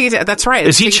 Tiki Tiki, that's right.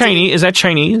 Is he Chinese? Is that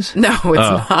Chinese? No,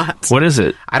 it's not. What is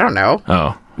it? I don't know.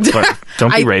 Oh. But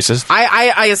don't be racist.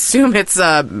 I assume it's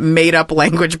a made-up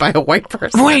language by a white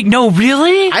person. Wait, no,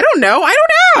 really? I don't know.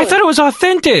 I thought it was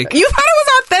authentic. You thought it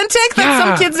was authentic? That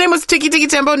some kid's name was Tiki Tiki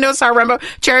Timbo, no Sarimbo,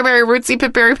 Cherryberry Rootsy,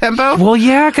 Pipberry Pimbo? Well,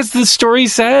 yeah, because the story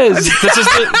says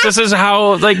this is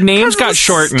how like names got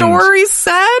shortened. The story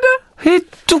said.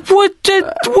 What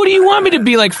do you want me to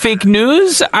be, like, fake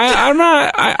news? I'm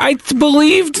not. I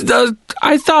believed.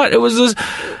 I thought it was this.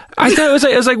 I thought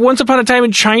it was like Once Upon a Time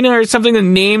in China or something. The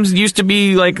names used to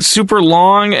be like super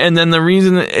long, and then the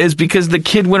reason is because the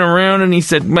kid went around and he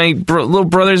said my little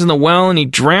brother's in the well and he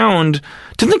drowned.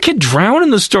 Didn't the kid drown in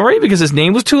the story because his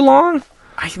name was too long?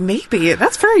 Maybe.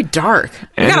 That's very dark.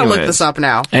 We gotta look this up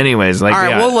now. Anyways, like, all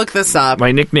right, we'll look this up.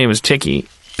 My nickname is Tiki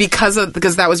because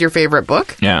that was your favorite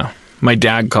book. Yeah. My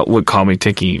dad would call me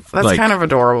Tiki. That's like, kind of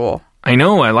adorable. I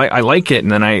know. I like it,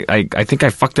 and then I think I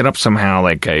fucked it up somehow.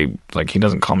 Like he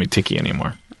doesn't call me Tiki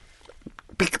anymore.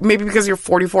 Maybe because you're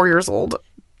 44 years old.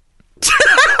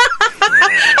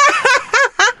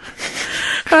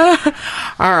 All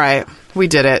right. right. We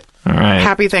did it. All right.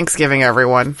 Happy Thanksgiving,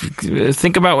 everyone.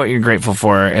 Think about what you're grateful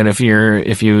for, and if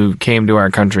you came to our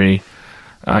country,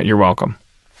 you're welcome.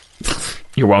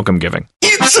 You're welcome giving.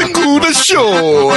 It's a good show.